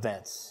change of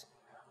events.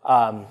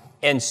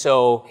 And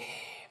so,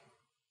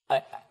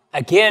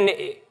 again,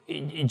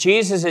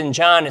 Jesus and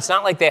John, it's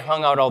not like they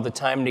hung out all the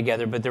time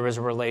together, but there was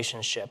a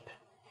relationship.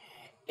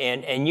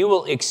 And you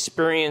will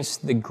experience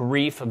the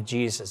grief of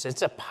Jesus.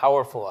 It's a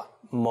powerful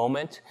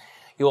moment.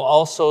 You'll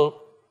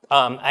also,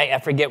 I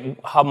forget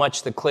how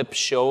much the clip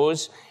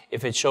shows.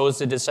 If it shows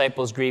the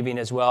disciples grieving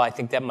as well, I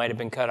think that might have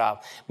been cut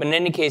off. But in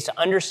any case, to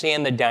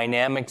understand the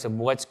dynamics of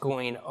what's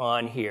going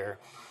on here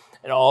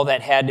and all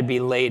that had to be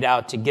laid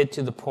out to get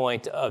to the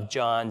point of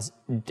John's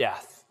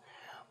death.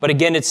 But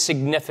again, it's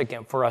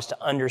significant for us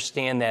to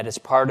understand that as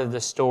part of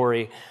the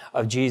story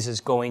of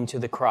Jesus going to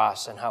the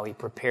cross and how he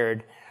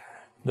prepared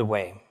the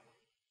way.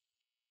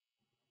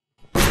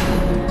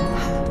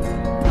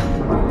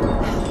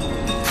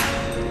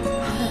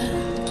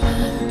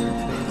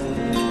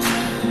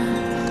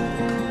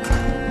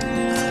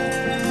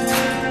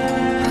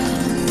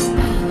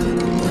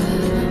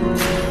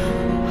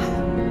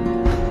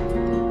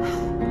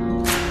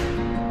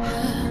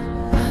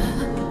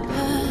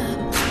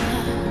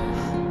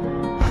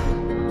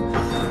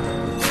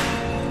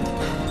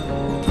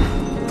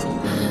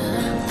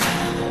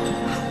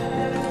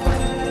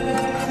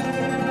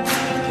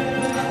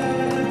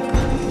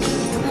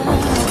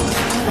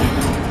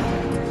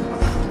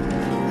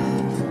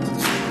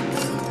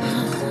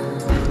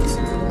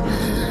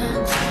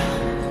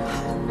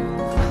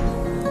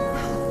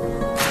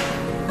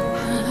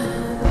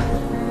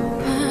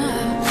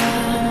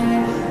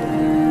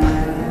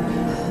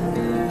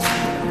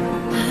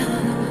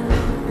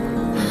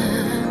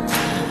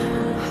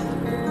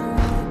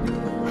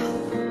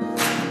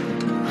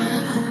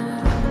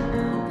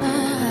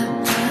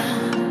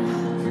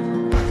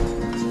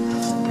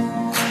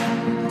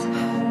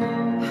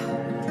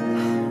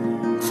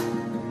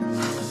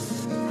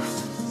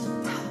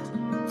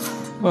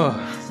 Oh,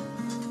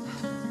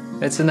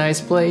 that's a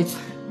nice plate.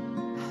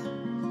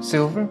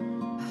 Silver?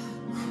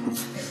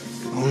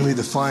 Only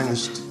the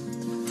finest.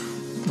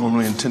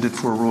 Normally intended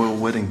for a royal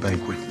wedding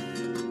banquet.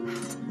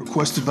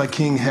 Requested by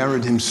King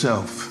Herod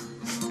himself.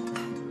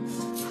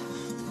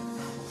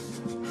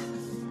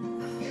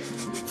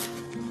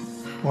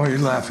 Why are you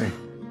laughing?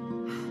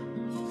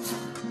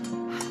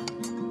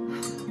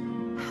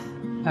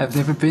 I've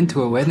never been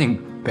to a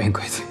wedding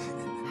banquet.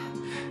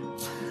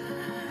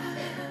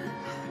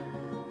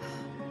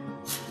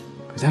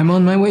 But I'm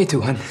on my way to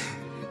one.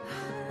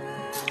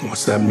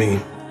 What's that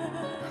mean?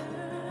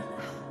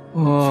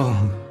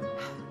 Oh,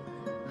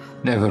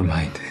 never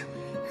mind.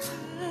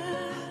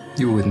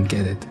 You wouldn't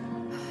get it.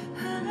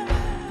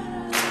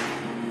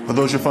 Are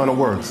those your final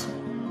words?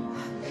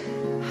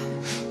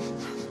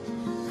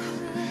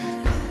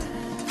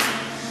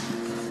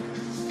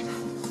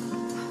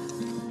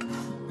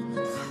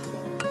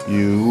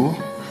 You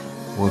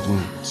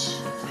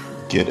wouldn't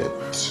get it.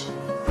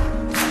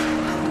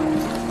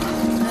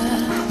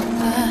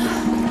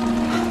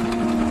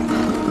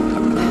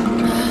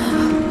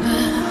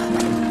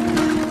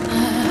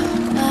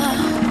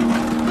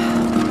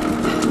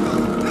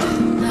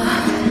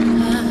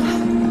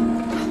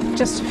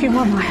 Just a few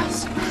more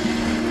miles.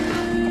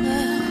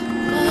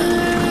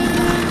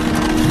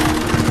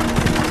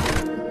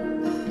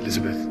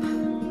 Elizabeth,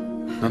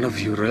 none of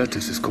your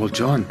relatives is called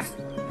John.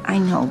 I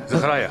know.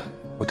 Zechariah,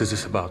 what is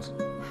this about?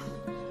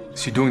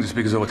 Is she doing this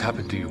because of what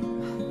happened to you?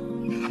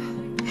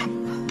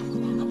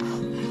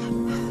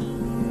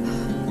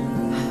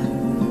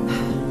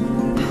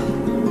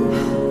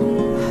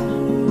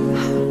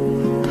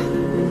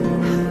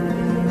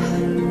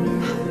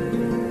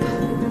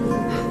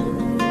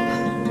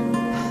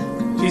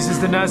 Jesus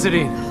the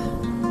Nazarene.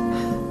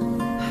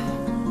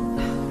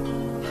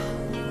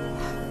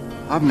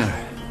 Abner.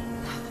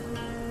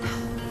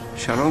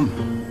 Shalom.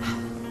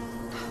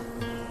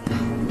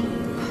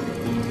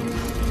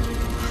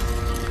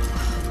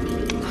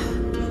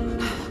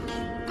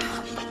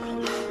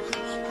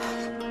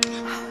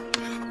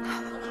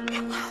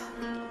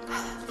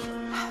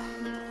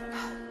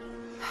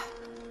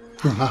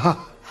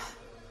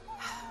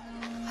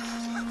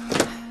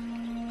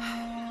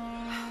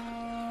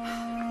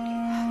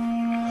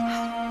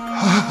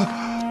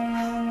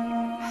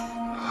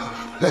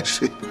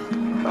 Blessed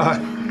are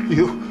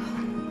you.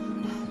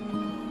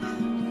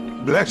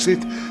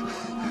 Blessed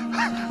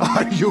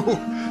are you,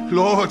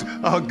 Lord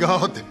our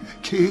God,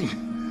 King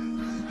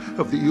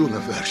of the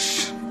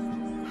universe.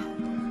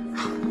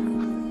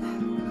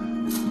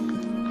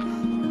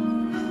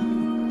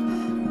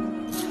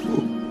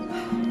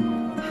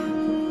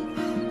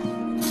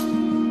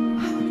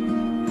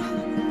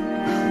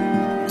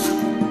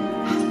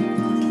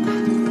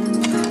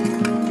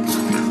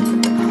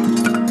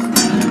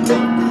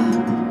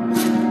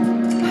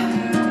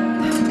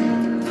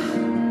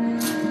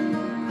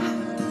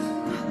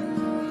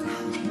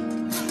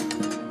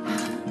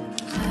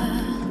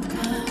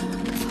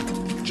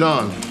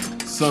 John,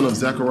 son of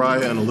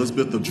Zechariah and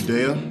Elizabeth of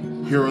Judea,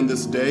 here on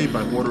this day,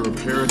 by order of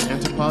Herod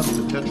Antipas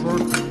the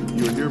Tetrarch,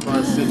 you are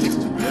hereby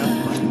sentenced to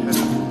death by beheading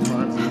for the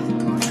crimes of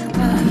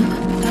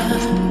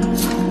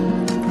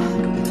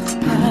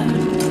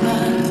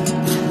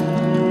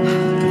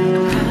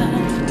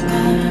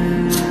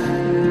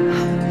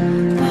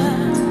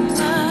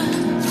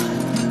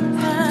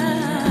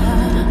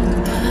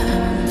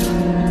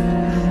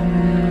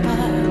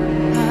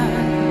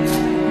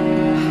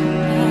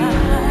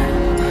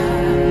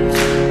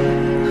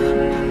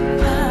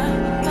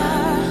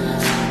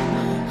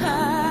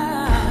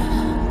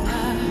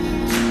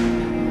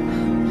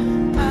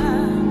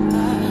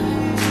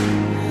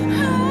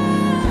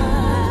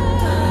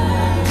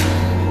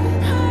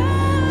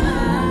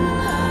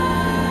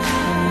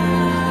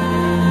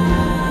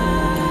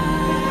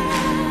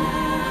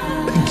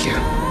Thank you.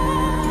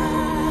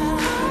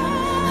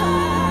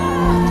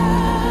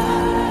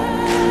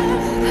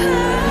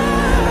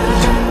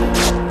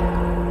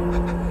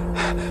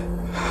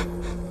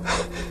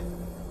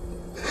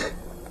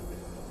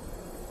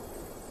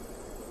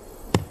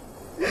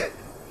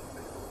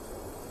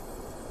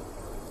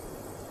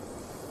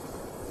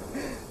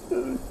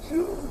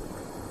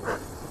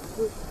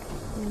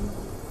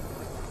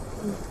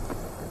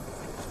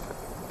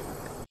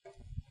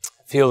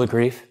 Feel the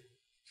grief?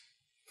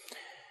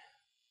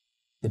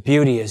 The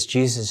beauty is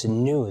Jesus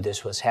knew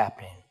this was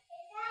happening.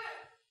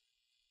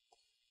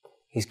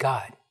 He's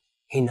God.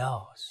 He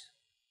knows.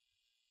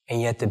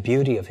 And yet the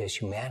beauty of his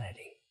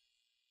humanity,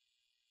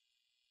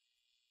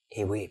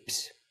 he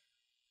weeps.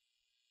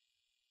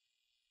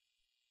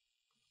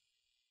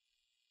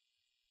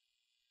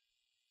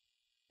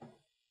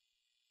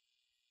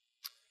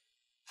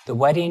 The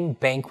wedding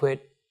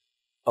banquet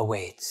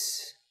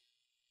awaits.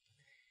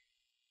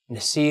 And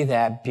to see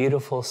that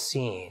beautiful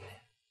scene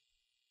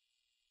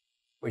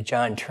where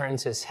John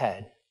turns his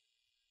head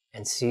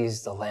and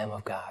sees the Lamb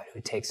of God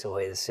who takes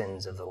away the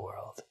sins of the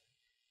world.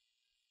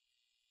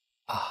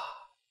 Ah,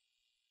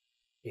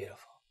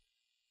 beautiful.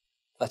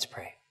 Let's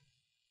pray.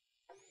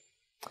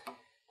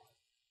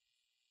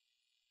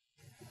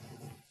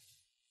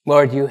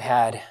 Lord, you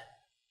had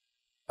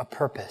a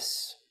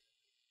purpose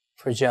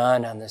for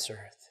John on this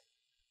earth.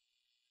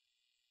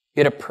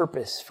 You had a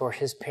purpose for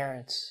his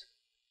parents,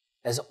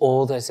 as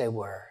old as they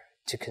were,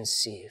 to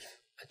conceive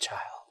a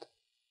child.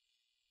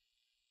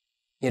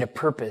 You had a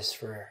purpose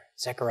for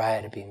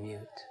Zechariah to be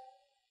mute.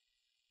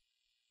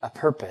 A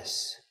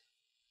purpose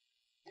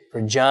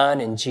for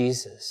John and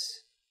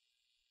Jesus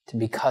to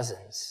be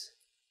cousins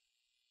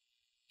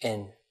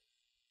and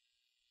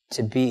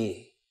to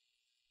be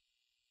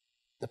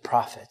the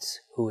prophets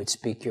who would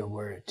speak your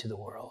word to the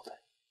world.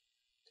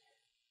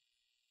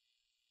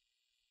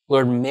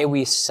 Lord, may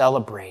we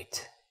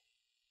celebrate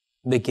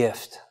the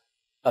gift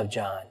of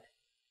John,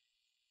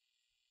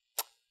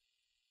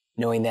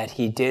 knowing that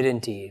he did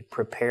indeed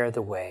prepare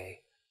the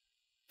way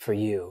for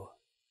you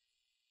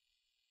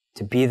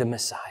to be the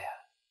Messiah,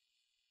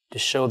 to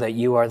show that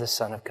you are the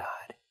Son of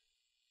God,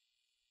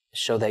 to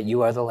show that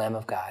you are the Lamb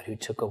of God who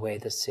took away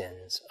the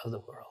sins of the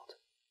world.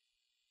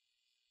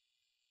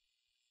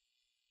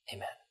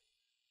 Amen.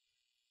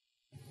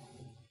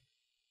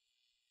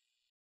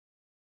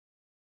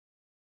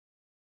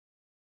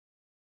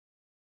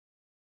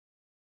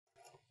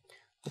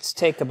 Let's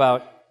take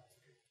about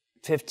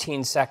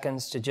 15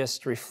 seconds to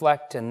just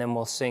reflect, and then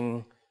we'll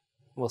stand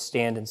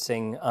and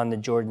sing On the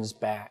Jordan's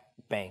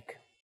Bank.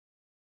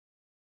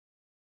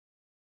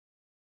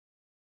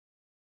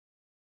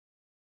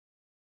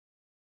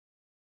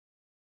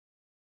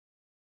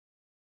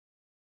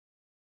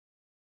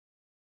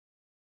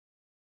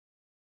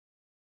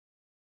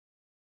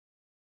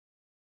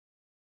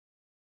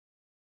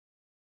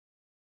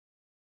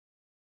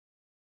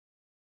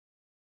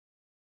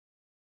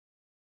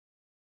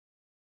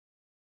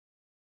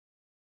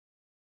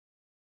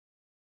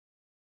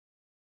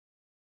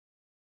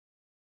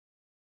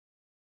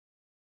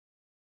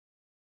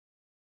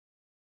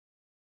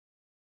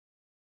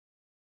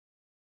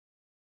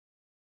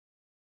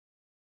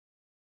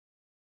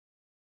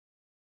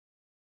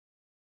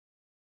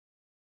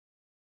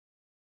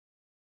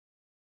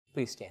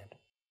 Please stand.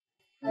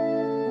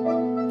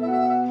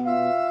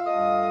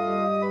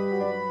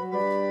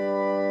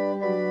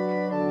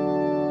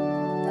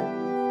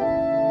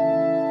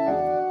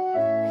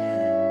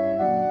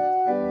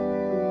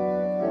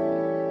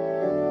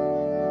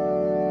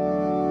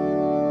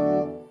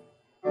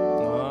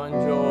 On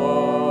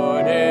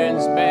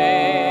Jordan's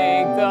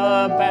bank,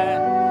 the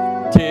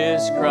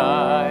Baptist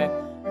cry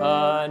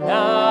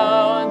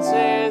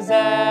announces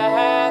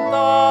that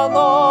the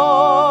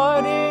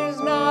Lord is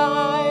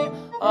nigh.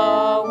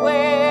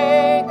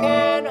 Awake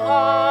and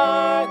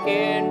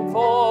hearken,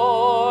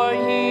 for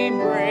he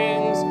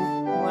brings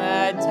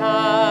glad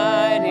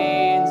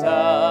tidings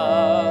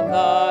of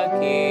the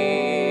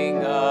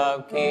King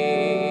of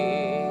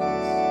Kings.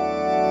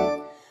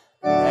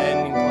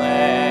 Then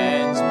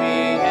cleanse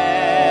me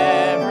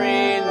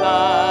every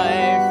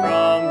life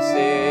from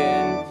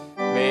sin,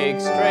 make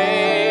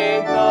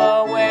straight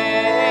the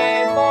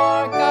way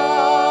for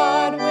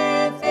God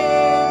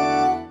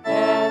within,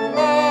 and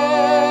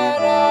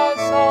let us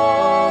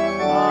all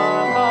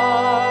our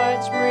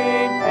hearts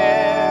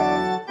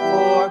prepare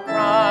for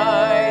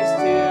Christ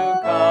to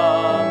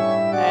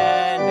come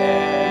and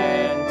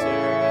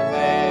enter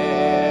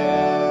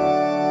there.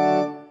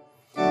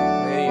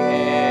 We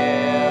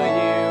hail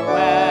you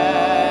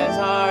as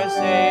our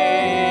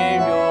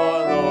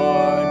Savior,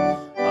 Lord,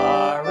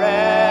 our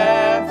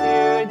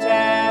refuge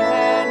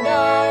and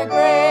our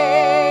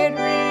great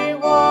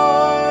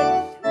reward.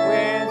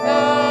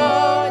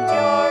 Without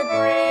your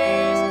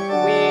grace,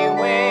 we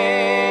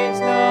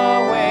waste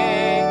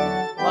away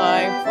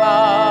like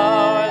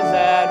flowers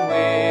that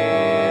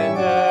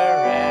wither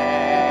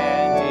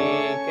and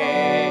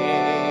decay.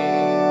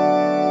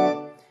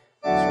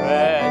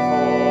 Stretch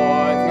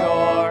forth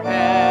your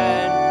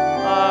hand,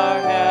 our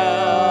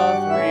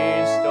health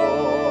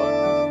restore,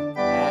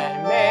 and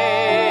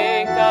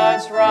make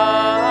us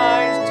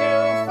rise to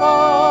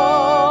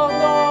fall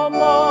no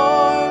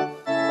more.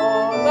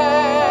 Oh,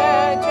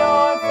 let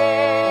your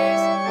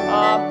face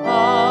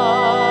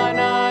upon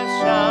us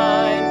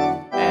shine,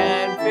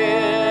 and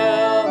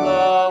fill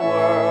the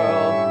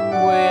world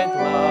with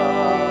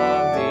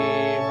love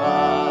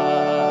divine.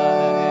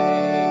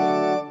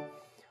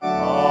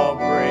 All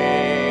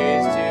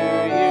praise to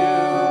you,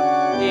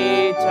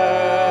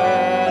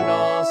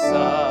 eternal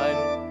Son,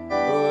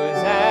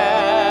 whose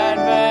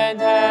advent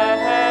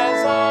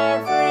has our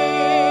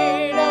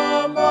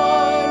freedom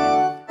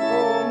won,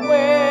 whom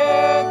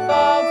with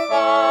the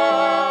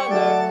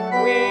Father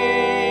we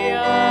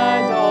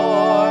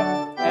adore,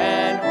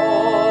 and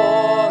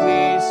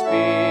Holy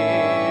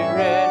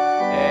Spirit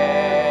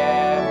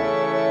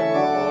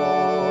evermore.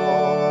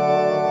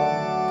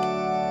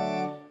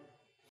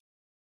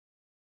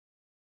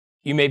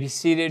 You may be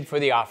seated for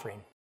the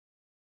offering.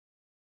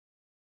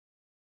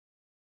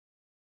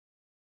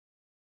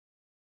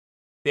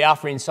 The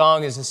offering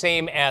song is the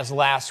same as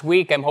last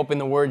week. I'm hoping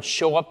the words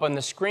show up on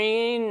the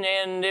screen,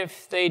 and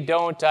if they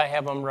don't, I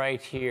have them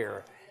right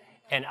here.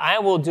 And I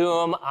will do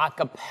them a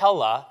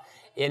cappella,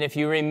 and if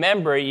you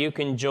remember, you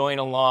can join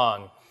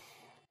along.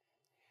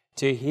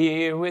 to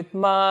hear with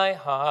my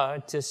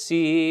heart, to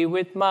see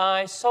with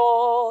my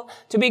soul,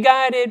 to be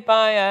guided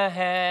by a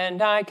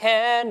hand I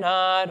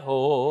cannot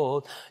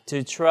hold,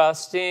 to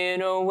trust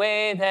in a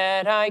way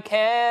that I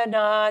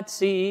cannot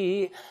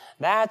see.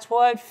 That's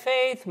what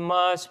faith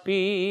must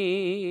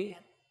be.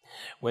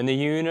 When the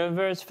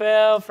universe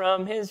fell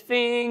from his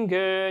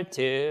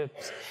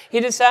fingertips, he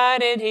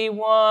decided he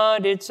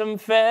wanted some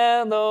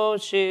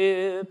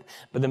fellowship.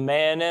 But the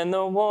man and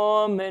the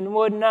woman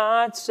would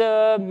not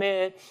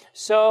submit,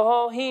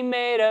 so he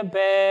made a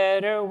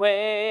better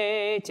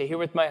way. To hear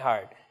with my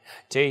heart,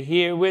 to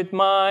hear with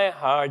my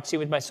heart, see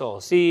with my soul,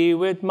 see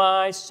with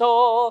my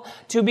soul,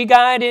 to be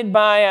guided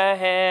by a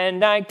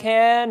hand I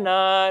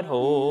cannot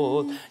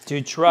hold,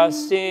 to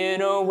trust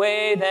in a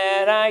way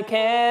that I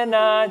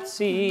cannot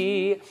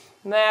see.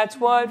 That's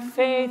what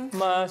faith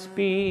must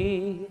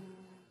be.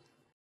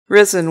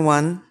 Risen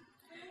One,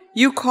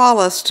 you call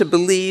us to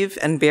believe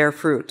and bear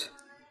fruit.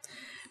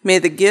 May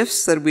the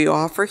gifts that we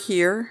offer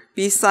here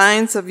be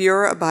signs of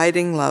your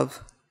abiding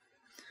love.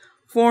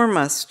 Form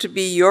us to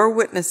be your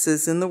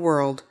witnesses in the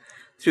world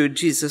through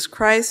Jesus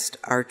Christ,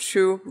 our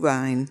true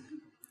vine.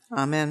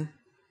 Amen.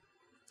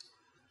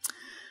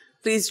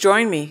 Please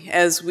join me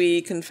as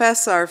we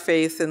confess our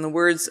faith in the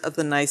words of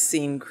the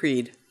Nicene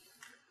Creed.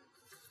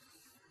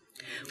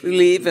 We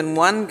believe in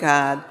one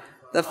God,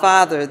 the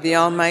Father, the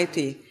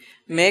Almighty,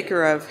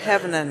 maker of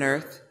heaven and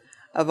earth,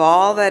 of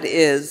all that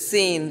is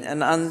seen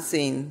and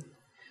unseen.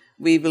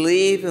 We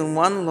believe in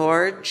one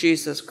Lord,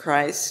 Jesus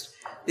Christ,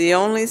 the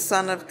only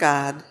Son of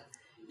God,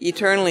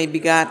 eternally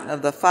begotten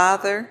of the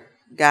Father,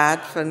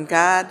 God from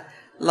God,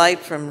 light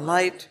from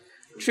light,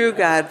 true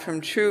God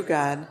from true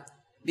God,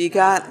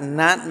 begotten,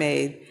 not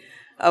made,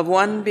 of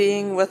one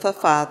being with the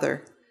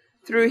Father.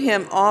 Through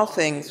him all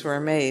things were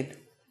made.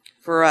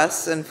 For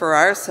us and for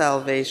our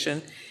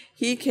salvation,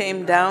 he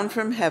came down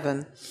from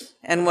heaven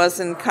and was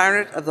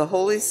incarnate of the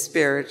Holy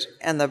Spirit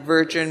and the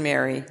Virgin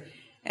Mary,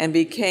 and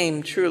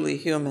became truly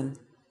human.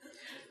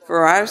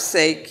 For our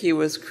sake he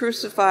was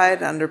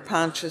crucified under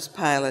Pontius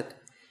Pilate.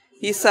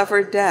 He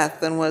suffered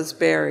death and was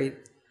buried.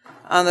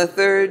 On the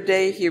third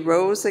day he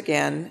rose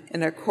again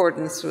in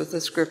accordance with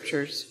the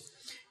Scriptures.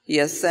 He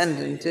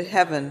ascended into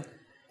heaven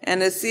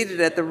and is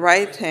seated at the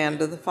right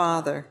hand of the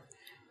Father.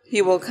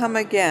 He will come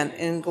again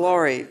in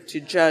glory to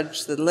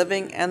judge the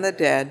living and the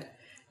dead,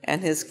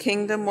 and his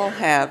kingdom will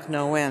have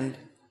no end.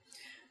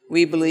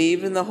 We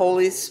believe in the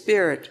Holy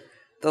Spirit,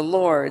 the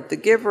Lord, the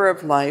giver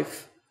of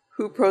life,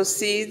 who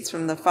proceeds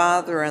from the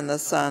Father and the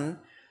Son,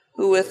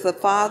 who with the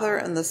Father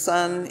and the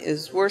Son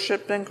is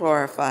worshipped and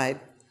glorified,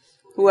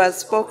 who has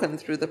spoken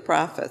through the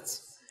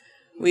prophets.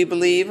 We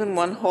believe in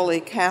one holy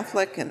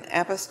Catholic and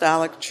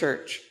Apostolic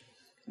Church.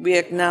 We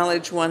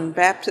acknowledge one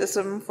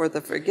baptism for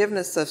the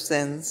forgiveness of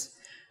sins.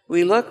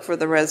 We look for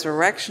the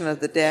resurrection of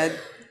the dead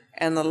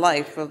and the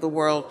life of the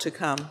world to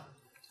come.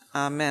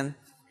 Amen.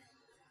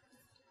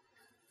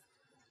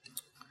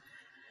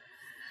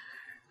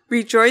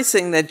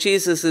 Rejoicing that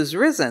Jesus is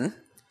risen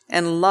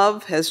and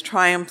love has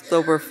triumphed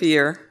over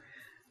fear,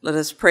 let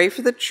us pray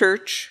for the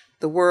church,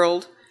 the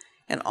world,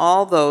 and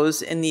all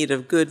those in need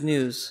of good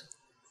news.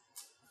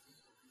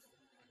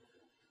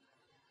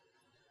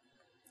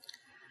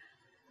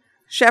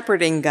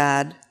 Shepherding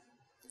God,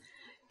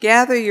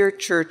 gather your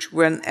church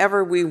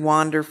whenever we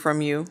wander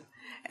from you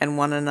and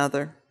one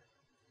another.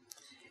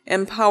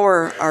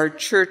 Empower our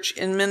church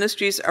in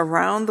ministries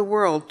around the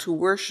world to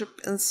worship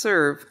and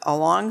serve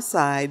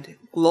alongside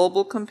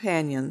global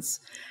companions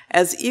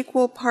as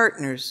equal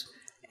partners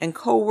and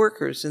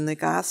co-workers in the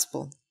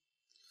gospel.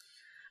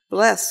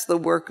 Bless the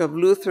work of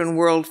Lutheran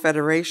World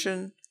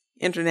Federation,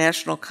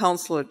 International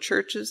Council of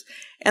Churches,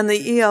 and the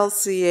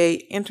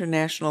ELCA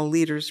International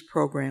Leaders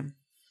Program.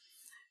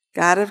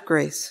 God of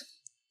grace,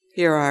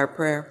 hear our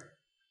prayer.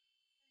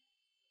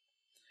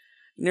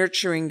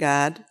 Nurturing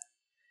God,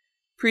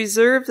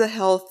 preserve the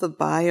health of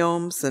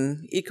biomes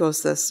and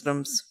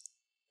ecosystems.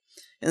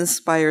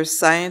 Inspire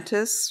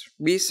scientists,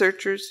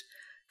 researchers,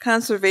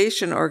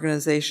 conservation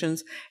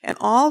organizations, and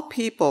all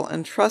people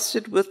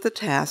entrusted with the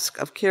task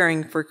of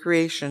caring for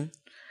creation,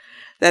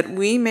 that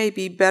we may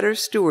be better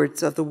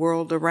stewards of the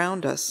world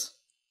around us.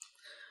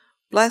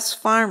 Bless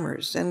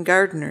farmers and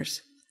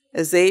gardeners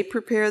as they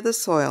prepare the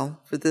soil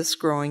for this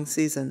growing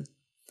season.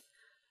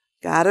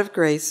 God of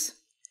grace,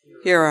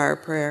 hear our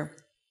prayer.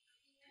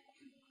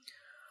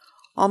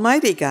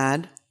 Almighty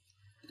God,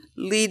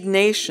 lead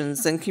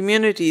nations and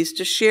communities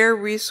to share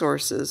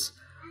resources,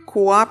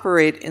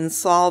 cooperate in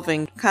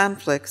solving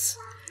conflicts,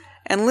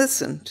 and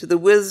listen to the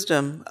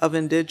wisdom of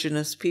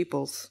indigenous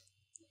peoples.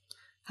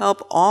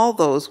 Help all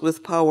those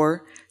with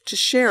power to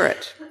share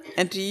it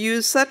and to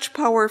use such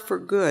power for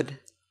good.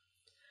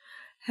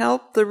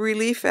 Help the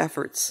relief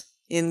efforts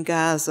in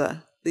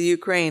Gaza, the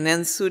Ukraine,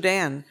 and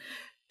Sudan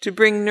to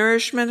bring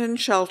nourishment and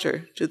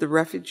shelter to the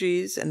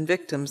refugees and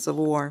victims of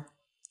war.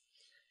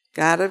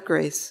 God of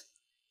grace,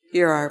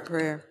 hear our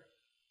prayer.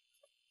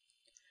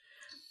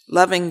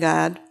 Loving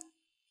God,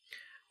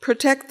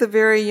 protect the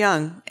very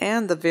young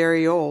and the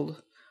very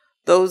old,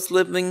 those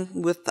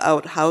living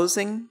without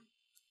housing,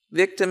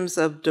 victims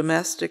of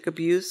domestic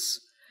abuse,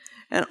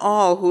 and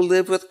all who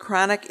live with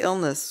chronic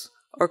illness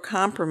or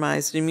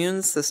compromised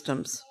immune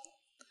systems.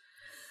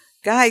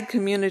 Guide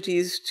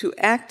communities to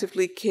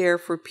actively care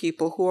for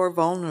people who are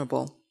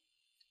vulnerable.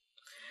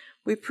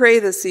 We pray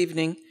this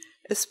evening,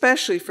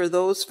 especially for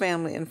those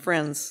family and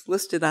friends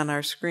listed on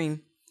our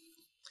screen.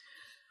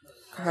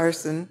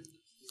 Carson,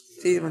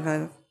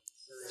 Stephen,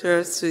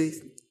 Cersei,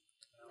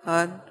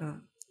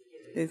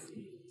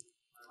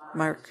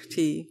 Mark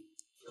T.,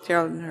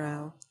 Gerald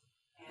Norrell,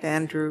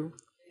 Andrew,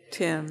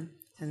 Tim,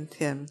 and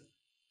Tim,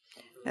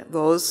 and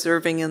those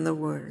serving in the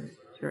Word,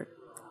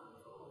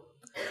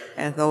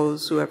 and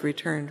those who have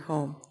returned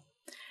home.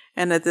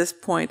 And at this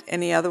point,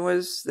 any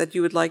others that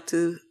you would like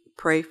to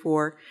pray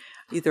for,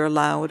 either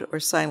aloud or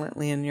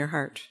silently in your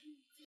heart.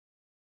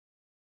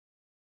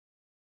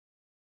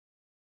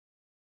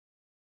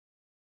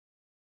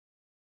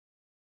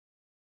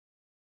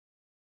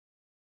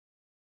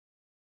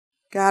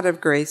 God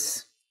of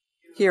grace,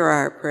 hear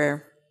our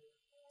prayer.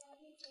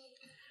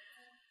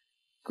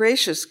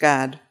 Gracious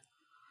God,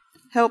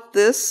 help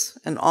this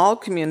and all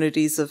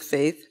communities of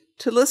faith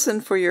to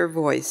listen for your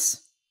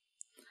voice.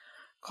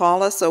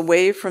 Call us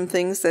away from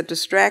things that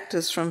distract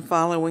us from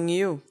following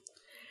you,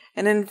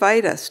 and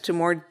invite us to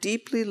more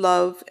deeply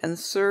love and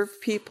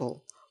serve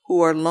people who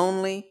are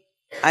lonely,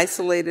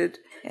 isolated,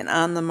 and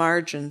on the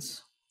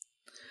margins.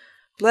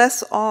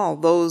 Bless all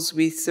those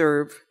we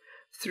serve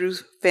through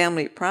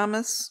Family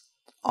Promise,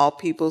 All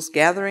People's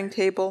Gathering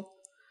Table,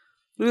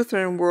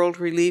 Lutheran World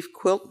Relief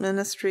Quilt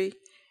Ministry,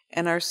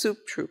 and our Soup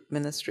Troop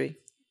Ministry.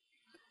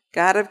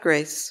 God of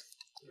grace,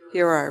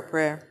 hear our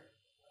prayer.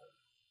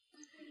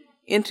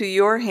 Into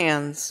your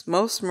hands,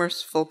 most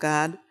merciful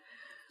God,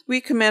 we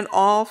commend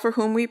all for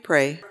whom we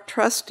pray,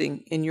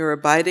 trusting in your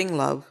abiding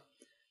love,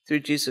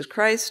 through Jesus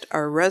Christ,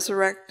 our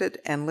resurrected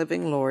and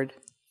living Lord.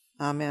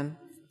 Amen.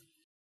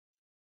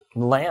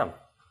 Lamb.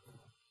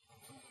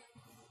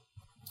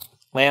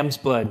 Lamb's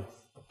blood.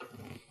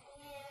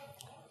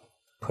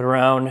 Put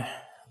around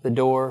the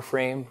door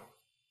frame.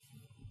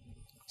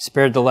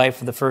 Spared the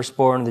life of the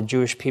firstborn of the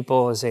Jewish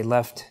people as they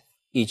left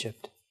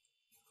Egypt.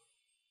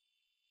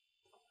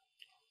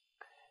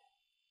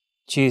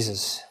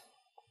 Jesus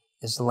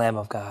is the Lamb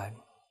of God,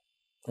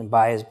 and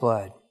by his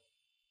blood,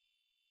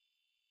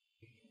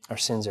 our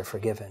sins are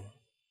forgiven.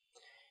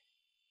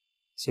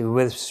 See,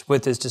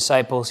 with his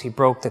disciples, he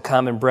broke the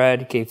common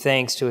bread, gave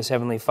thanks to his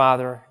heavenly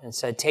Father, and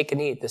said, "Take and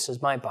eat, this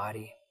is my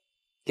body,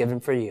 given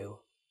for you.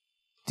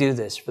 Do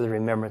this for the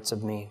remembrance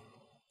of me."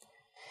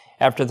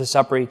 After the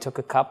supper, he took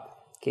a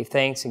cup, gave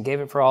thanks, and gave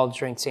it for all to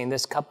drink, saying,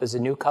 "This cup is a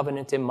new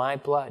covenant in my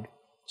blood,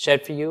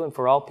 shed for you and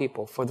for all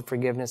people for the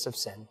forgiveness of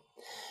sin.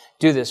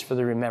 Do this for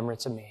the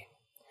remembrance of me."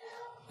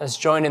 Let's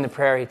join in the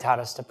prayer he taught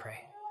us to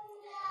pray.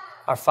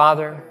 Our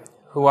Father,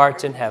 who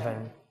art in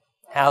heaven,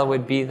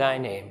 hallowed be thy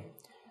name.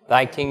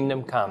 Thy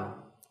kingdom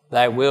come,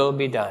 thy will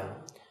be done,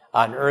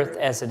 on earth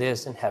as it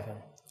is in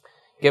heaven.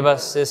 Give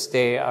us this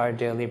day our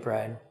daily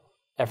bread,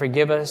 and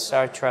forgive us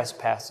our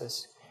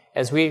trespasses,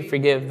 as we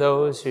forgive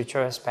those who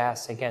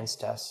trespass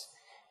against us.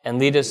 And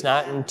lead us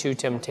not into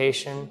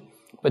temptation,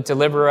 but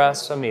deliver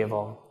us from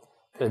evil.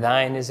 For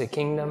thine is the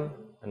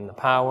kingdom, and the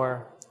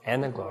power,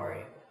 and the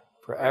glory,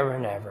 forever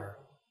and ever.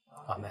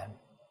 Amen.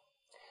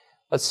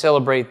 Let's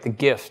celebrate the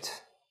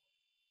gift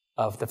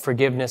of the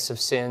forgiveness of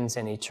sins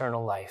and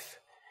eternal life.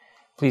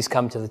 Please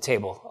come to the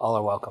table. All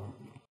are welcome.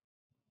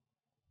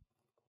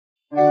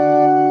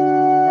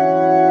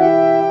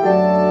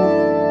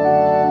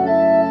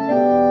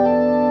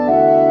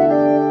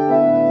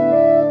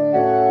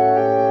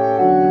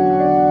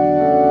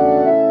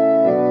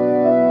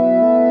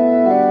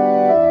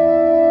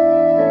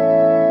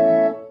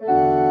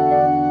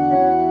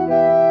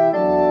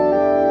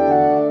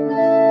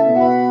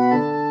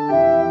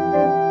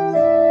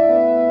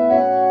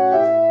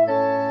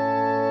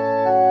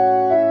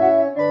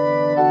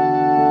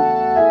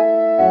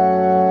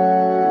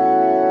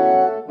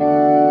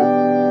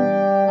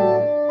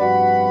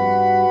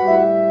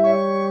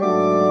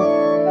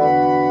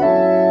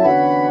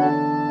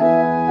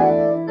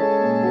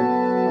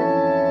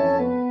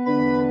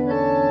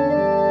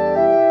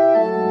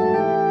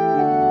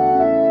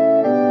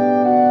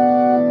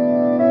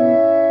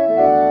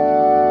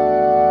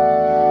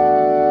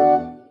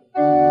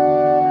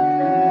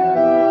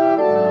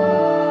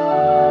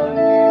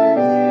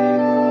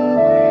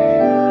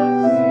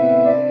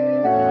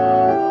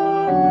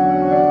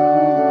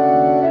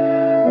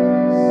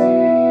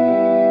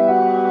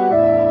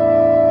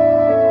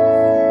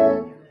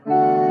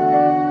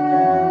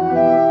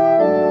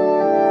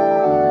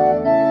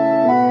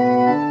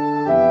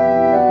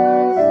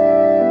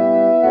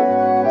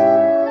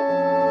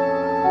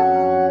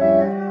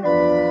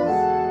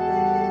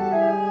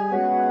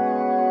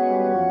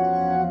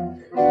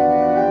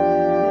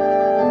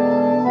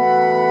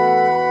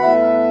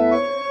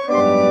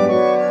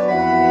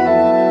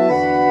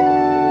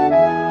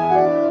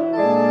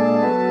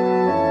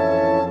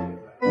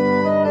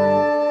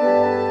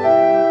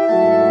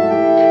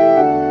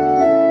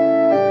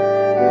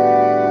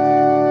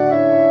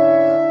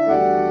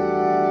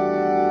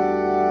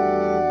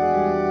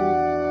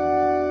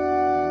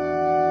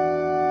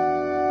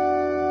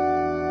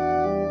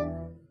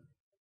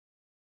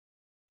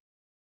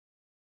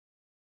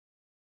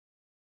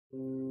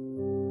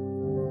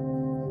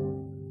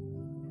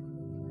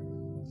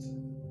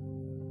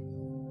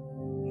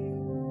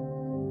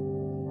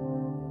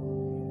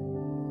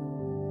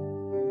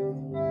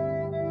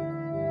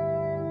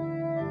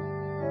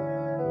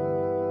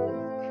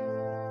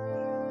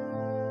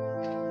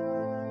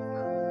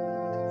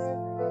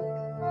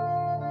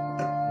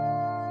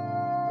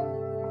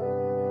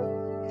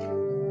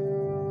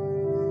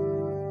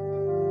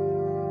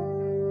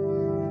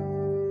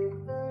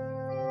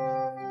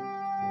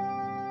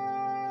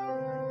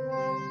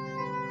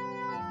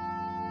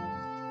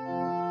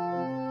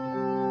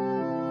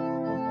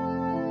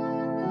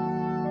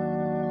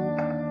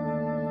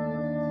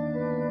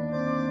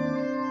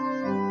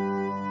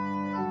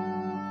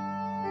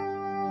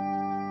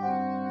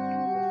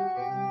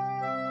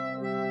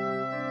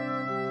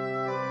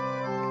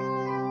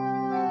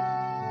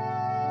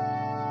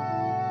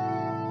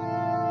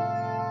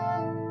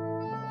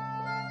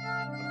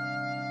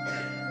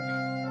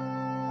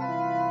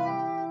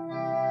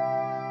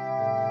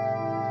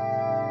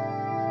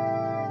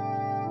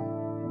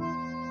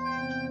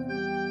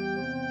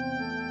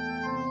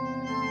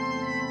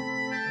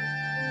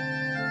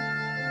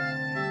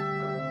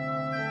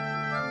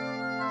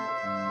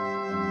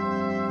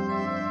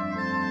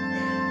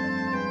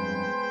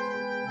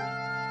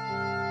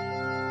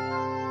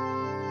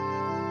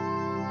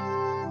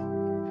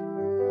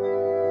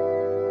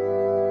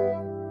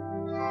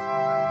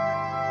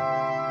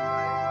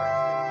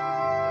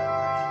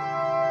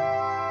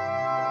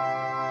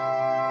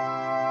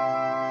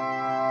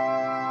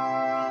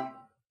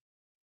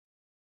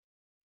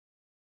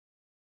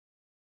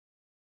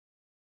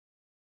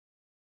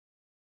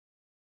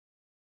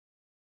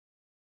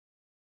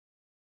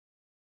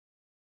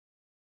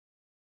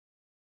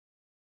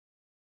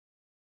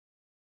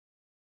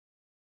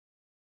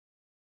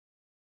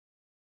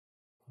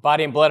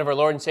 Body and blood of our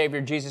Lord and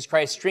Savior Jesus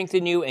Christ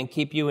strengthen you and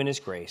keep you in his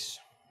grace.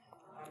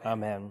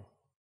 Amen.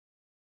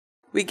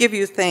 We give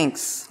you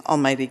thanks,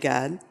 Almighty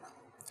God,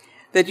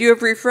 that you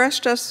have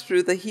refreshed us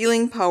through the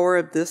healing power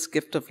of this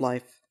gift of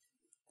life.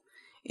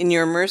 In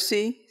your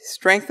mercy,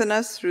 strengthen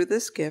us through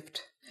this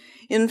gift,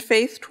 in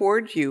faith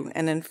toward you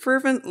and in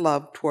fervent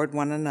love toward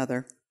one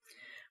another.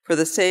 For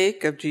the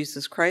sake of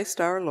Jesus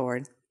Christ our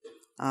Lord.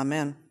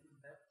 Amen.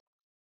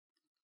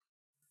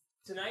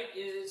 Tonight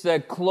is the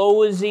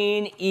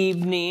closing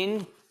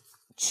evening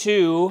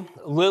to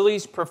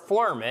Lily's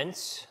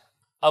performance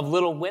of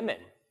Little Women.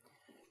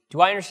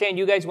 Do I understand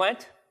you guys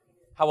went?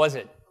 How was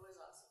it?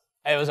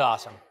 It was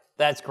awesome.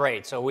 That's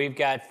great. So we've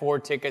got 4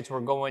 tickets. We're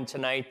going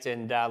tonight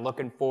and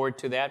looking forward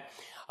to that.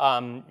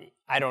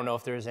 I don't know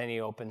if there's any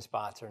open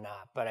spots or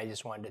not, but I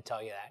just wanted to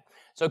tell you that.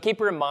 So keep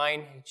her in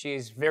mind.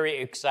 She's very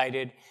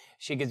excited.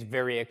 She gets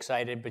very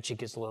excited, but she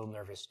gets a little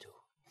nervous too,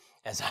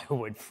 as I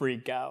would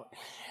freak out.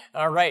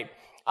 All right.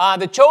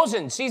 The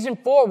Chosen, Season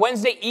 4,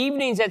 Wednesday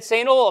evenings at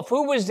St. Olaf.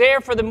 Who was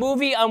there for the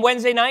movie on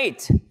Wednesday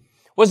night?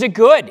 Was it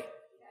good? Yes.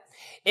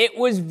 It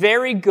was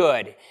very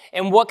good.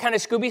 And what kind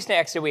of Scooby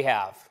snacks did we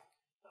have?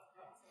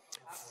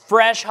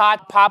 Fresh,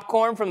 hot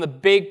popcorn from the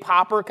big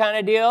popper kind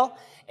of deal.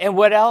 And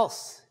what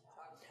else?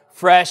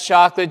 Fresh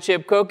chocolate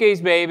chip cookies,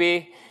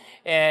 baby.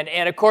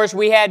 And of course,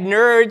 we had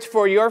nerds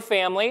for your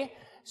family.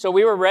 So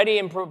we were ready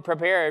and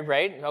prepared,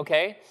 right?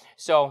 Okay.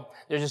 So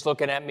they're just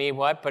looking at me,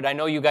 what? But I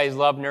know you guys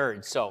love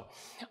nerds. So,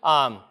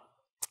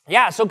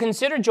 so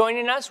consider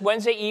joining us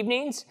Wednesday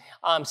evenings,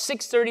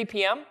 6:30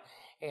 p.m.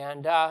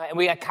 And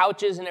we got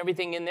couches and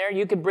everything in there.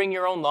 You can bring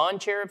your own lawn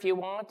chair if you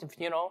want, or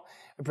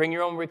bring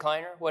your own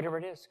recliner, whatever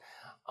it is.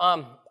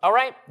 All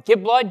right.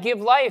 Give blood,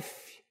 give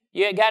life.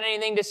 You got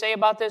anything to say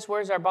about this?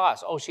 Where's our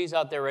boss? Oh, she's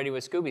out there ready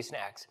with Scooby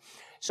snacks.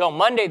 So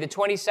Monday, the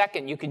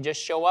 22nd, you can just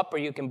show up or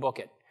you can book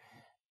it.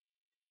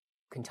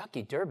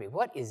 Kentucky Derby,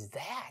 what is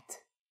that?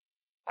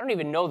 I don't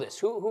even know this.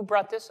 Who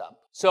brought this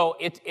up? So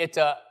it's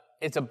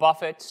a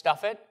buffet,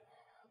 stuff it,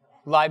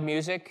 live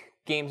music,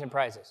 games and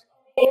prizes.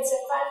 It's a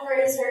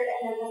fundraiser,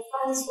 and then the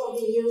funds will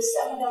be used.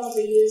 Some of them will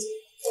be used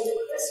for the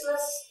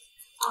Christmas.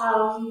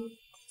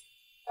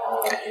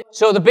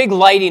 So the big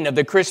lighting of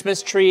the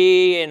Christmas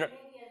tree and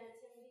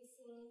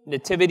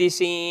nativity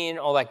scene,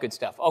 all that good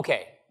stuff.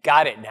 Okay,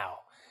 got it now.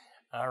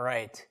 All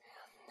right.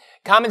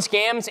 Common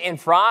scams and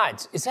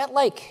frauds. Is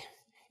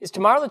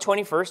tomorrow the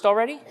 21st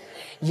already?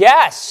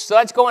 Yes, so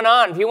that's going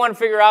on. If you want to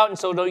figure out and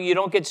so you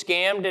don't get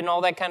scammed and all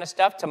that kind of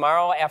stuff,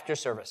 tomorrow after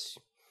service.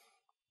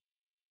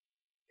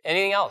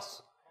 Anything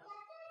else?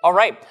 All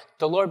right.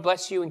 The Lord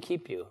bless you and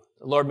keep you.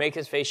 The Lord make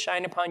his face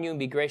shine upon you and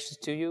be gracious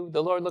to you.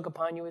 The Lord look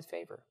upon you with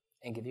favor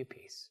and give you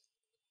peace.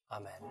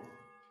 Amen.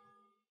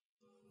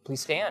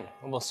 Please stand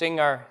and we'll sing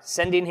our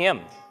sending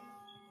hymn.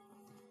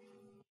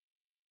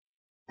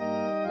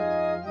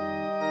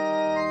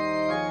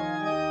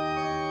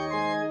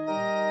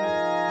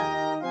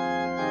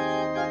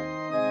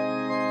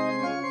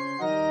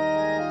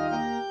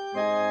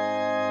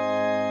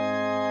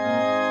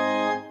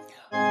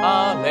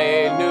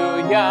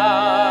 Alleluia,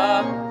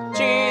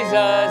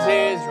 Jesus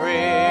is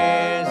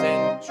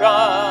risen,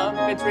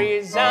 trumpets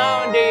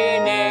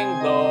resounding in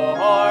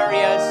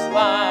glorious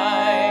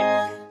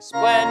light,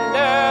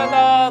 splendor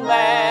the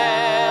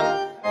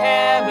Lamb,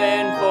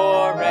 heaven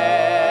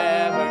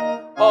forever.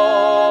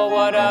 Oh,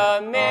 what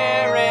a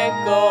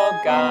miracle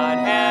God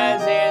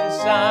has in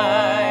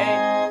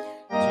sight.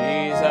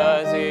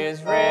 Jesus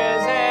is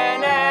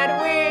risen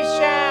and we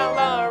shall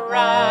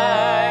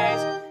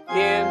arise,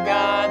 give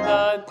God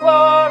the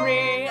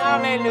glory,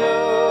 hallelujah.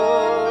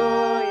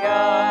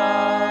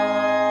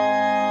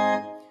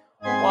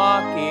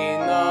 Walking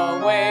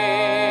the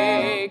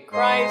way,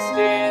 Christ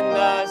in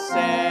the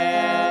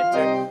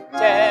center,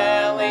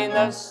 telling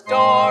the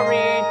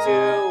story to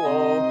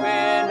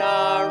open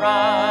our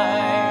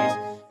eyes,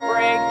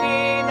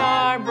 breaking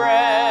our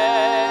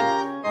bread,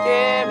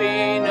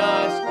 giving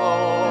us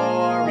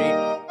glory,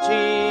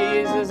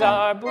 Jesus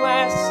our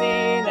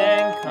blessing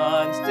and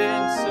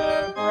constant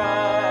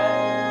surprise.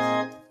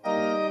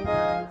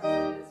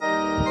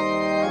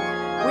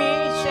 We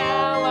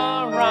shall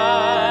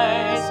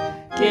arise,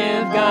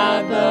 give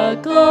God the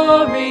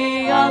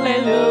glory,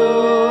 hallelujah.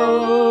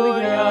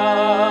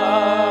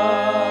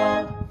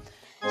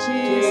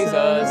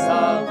 Jesus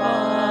the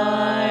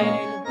vine,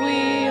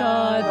 we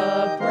are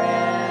the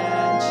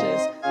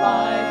branches,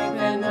 life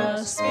in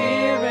the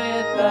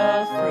spirit,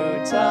 the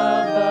fruit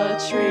of the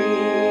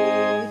tree.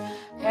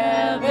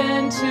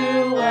 Heaven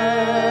to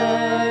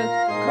earth,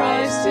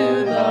 Christ to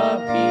the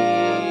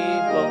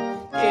people,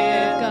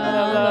 give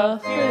God the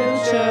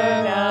future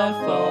now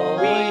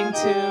flowing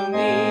to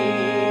me.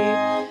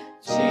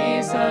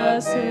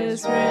 Jesus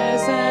is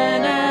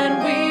risen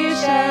and we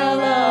shall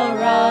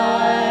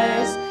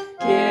arise,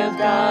 give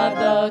God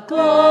the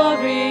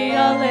glory,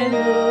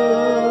 hallelujah.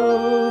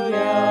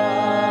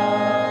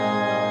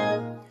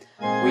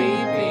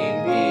 Weeping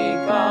be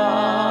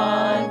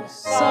gone,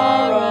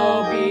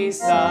 sorrow be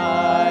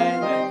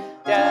silent,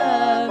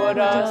 death put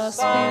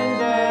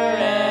asunder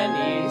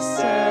and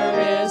Easter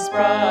is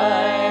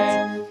bright.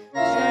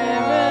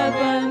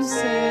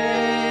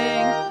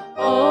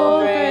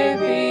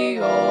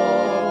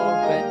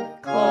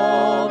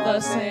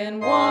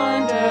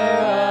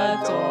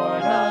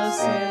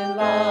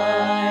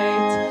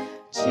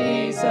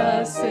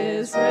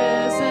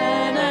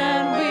 risen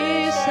and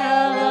we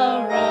shall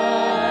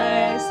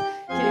arise.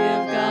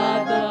 Give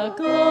God the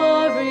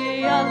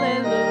glory,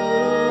 alleluia.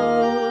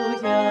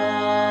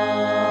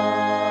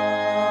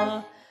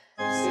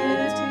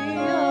 City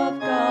of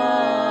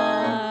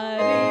God,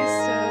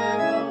 Easter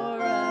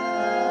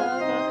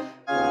forever.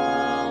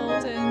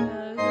 Golden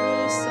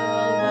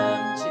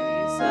Jerusalem,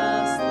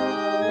 Jesus the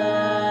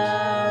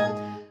Lamb.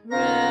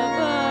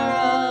 River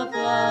of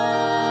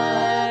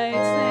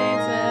light,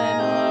 saints and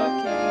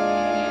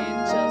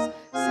archangels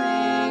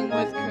sing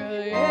with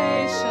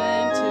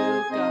creation to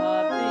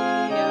God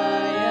the I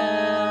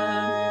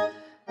am.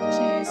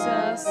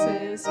 Jesus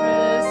is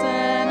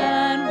risen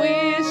and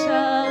we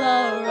shall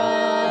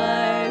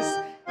arise.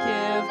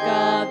 Give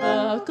God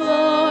the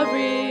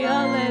glory,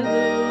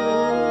 alleluia.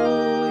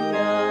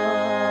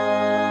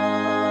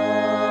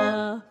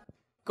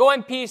 Go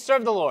in peace,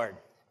 serve the Lord.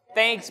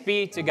 Thanks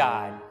be to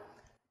God.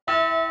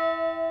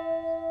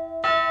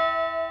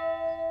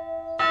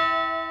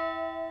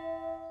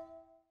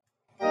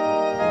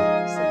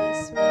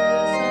 Jesus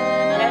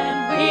risen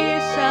and we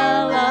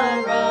shall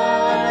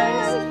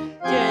arise.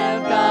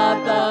 Give God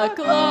the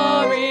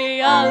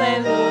glory,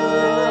 alleluia.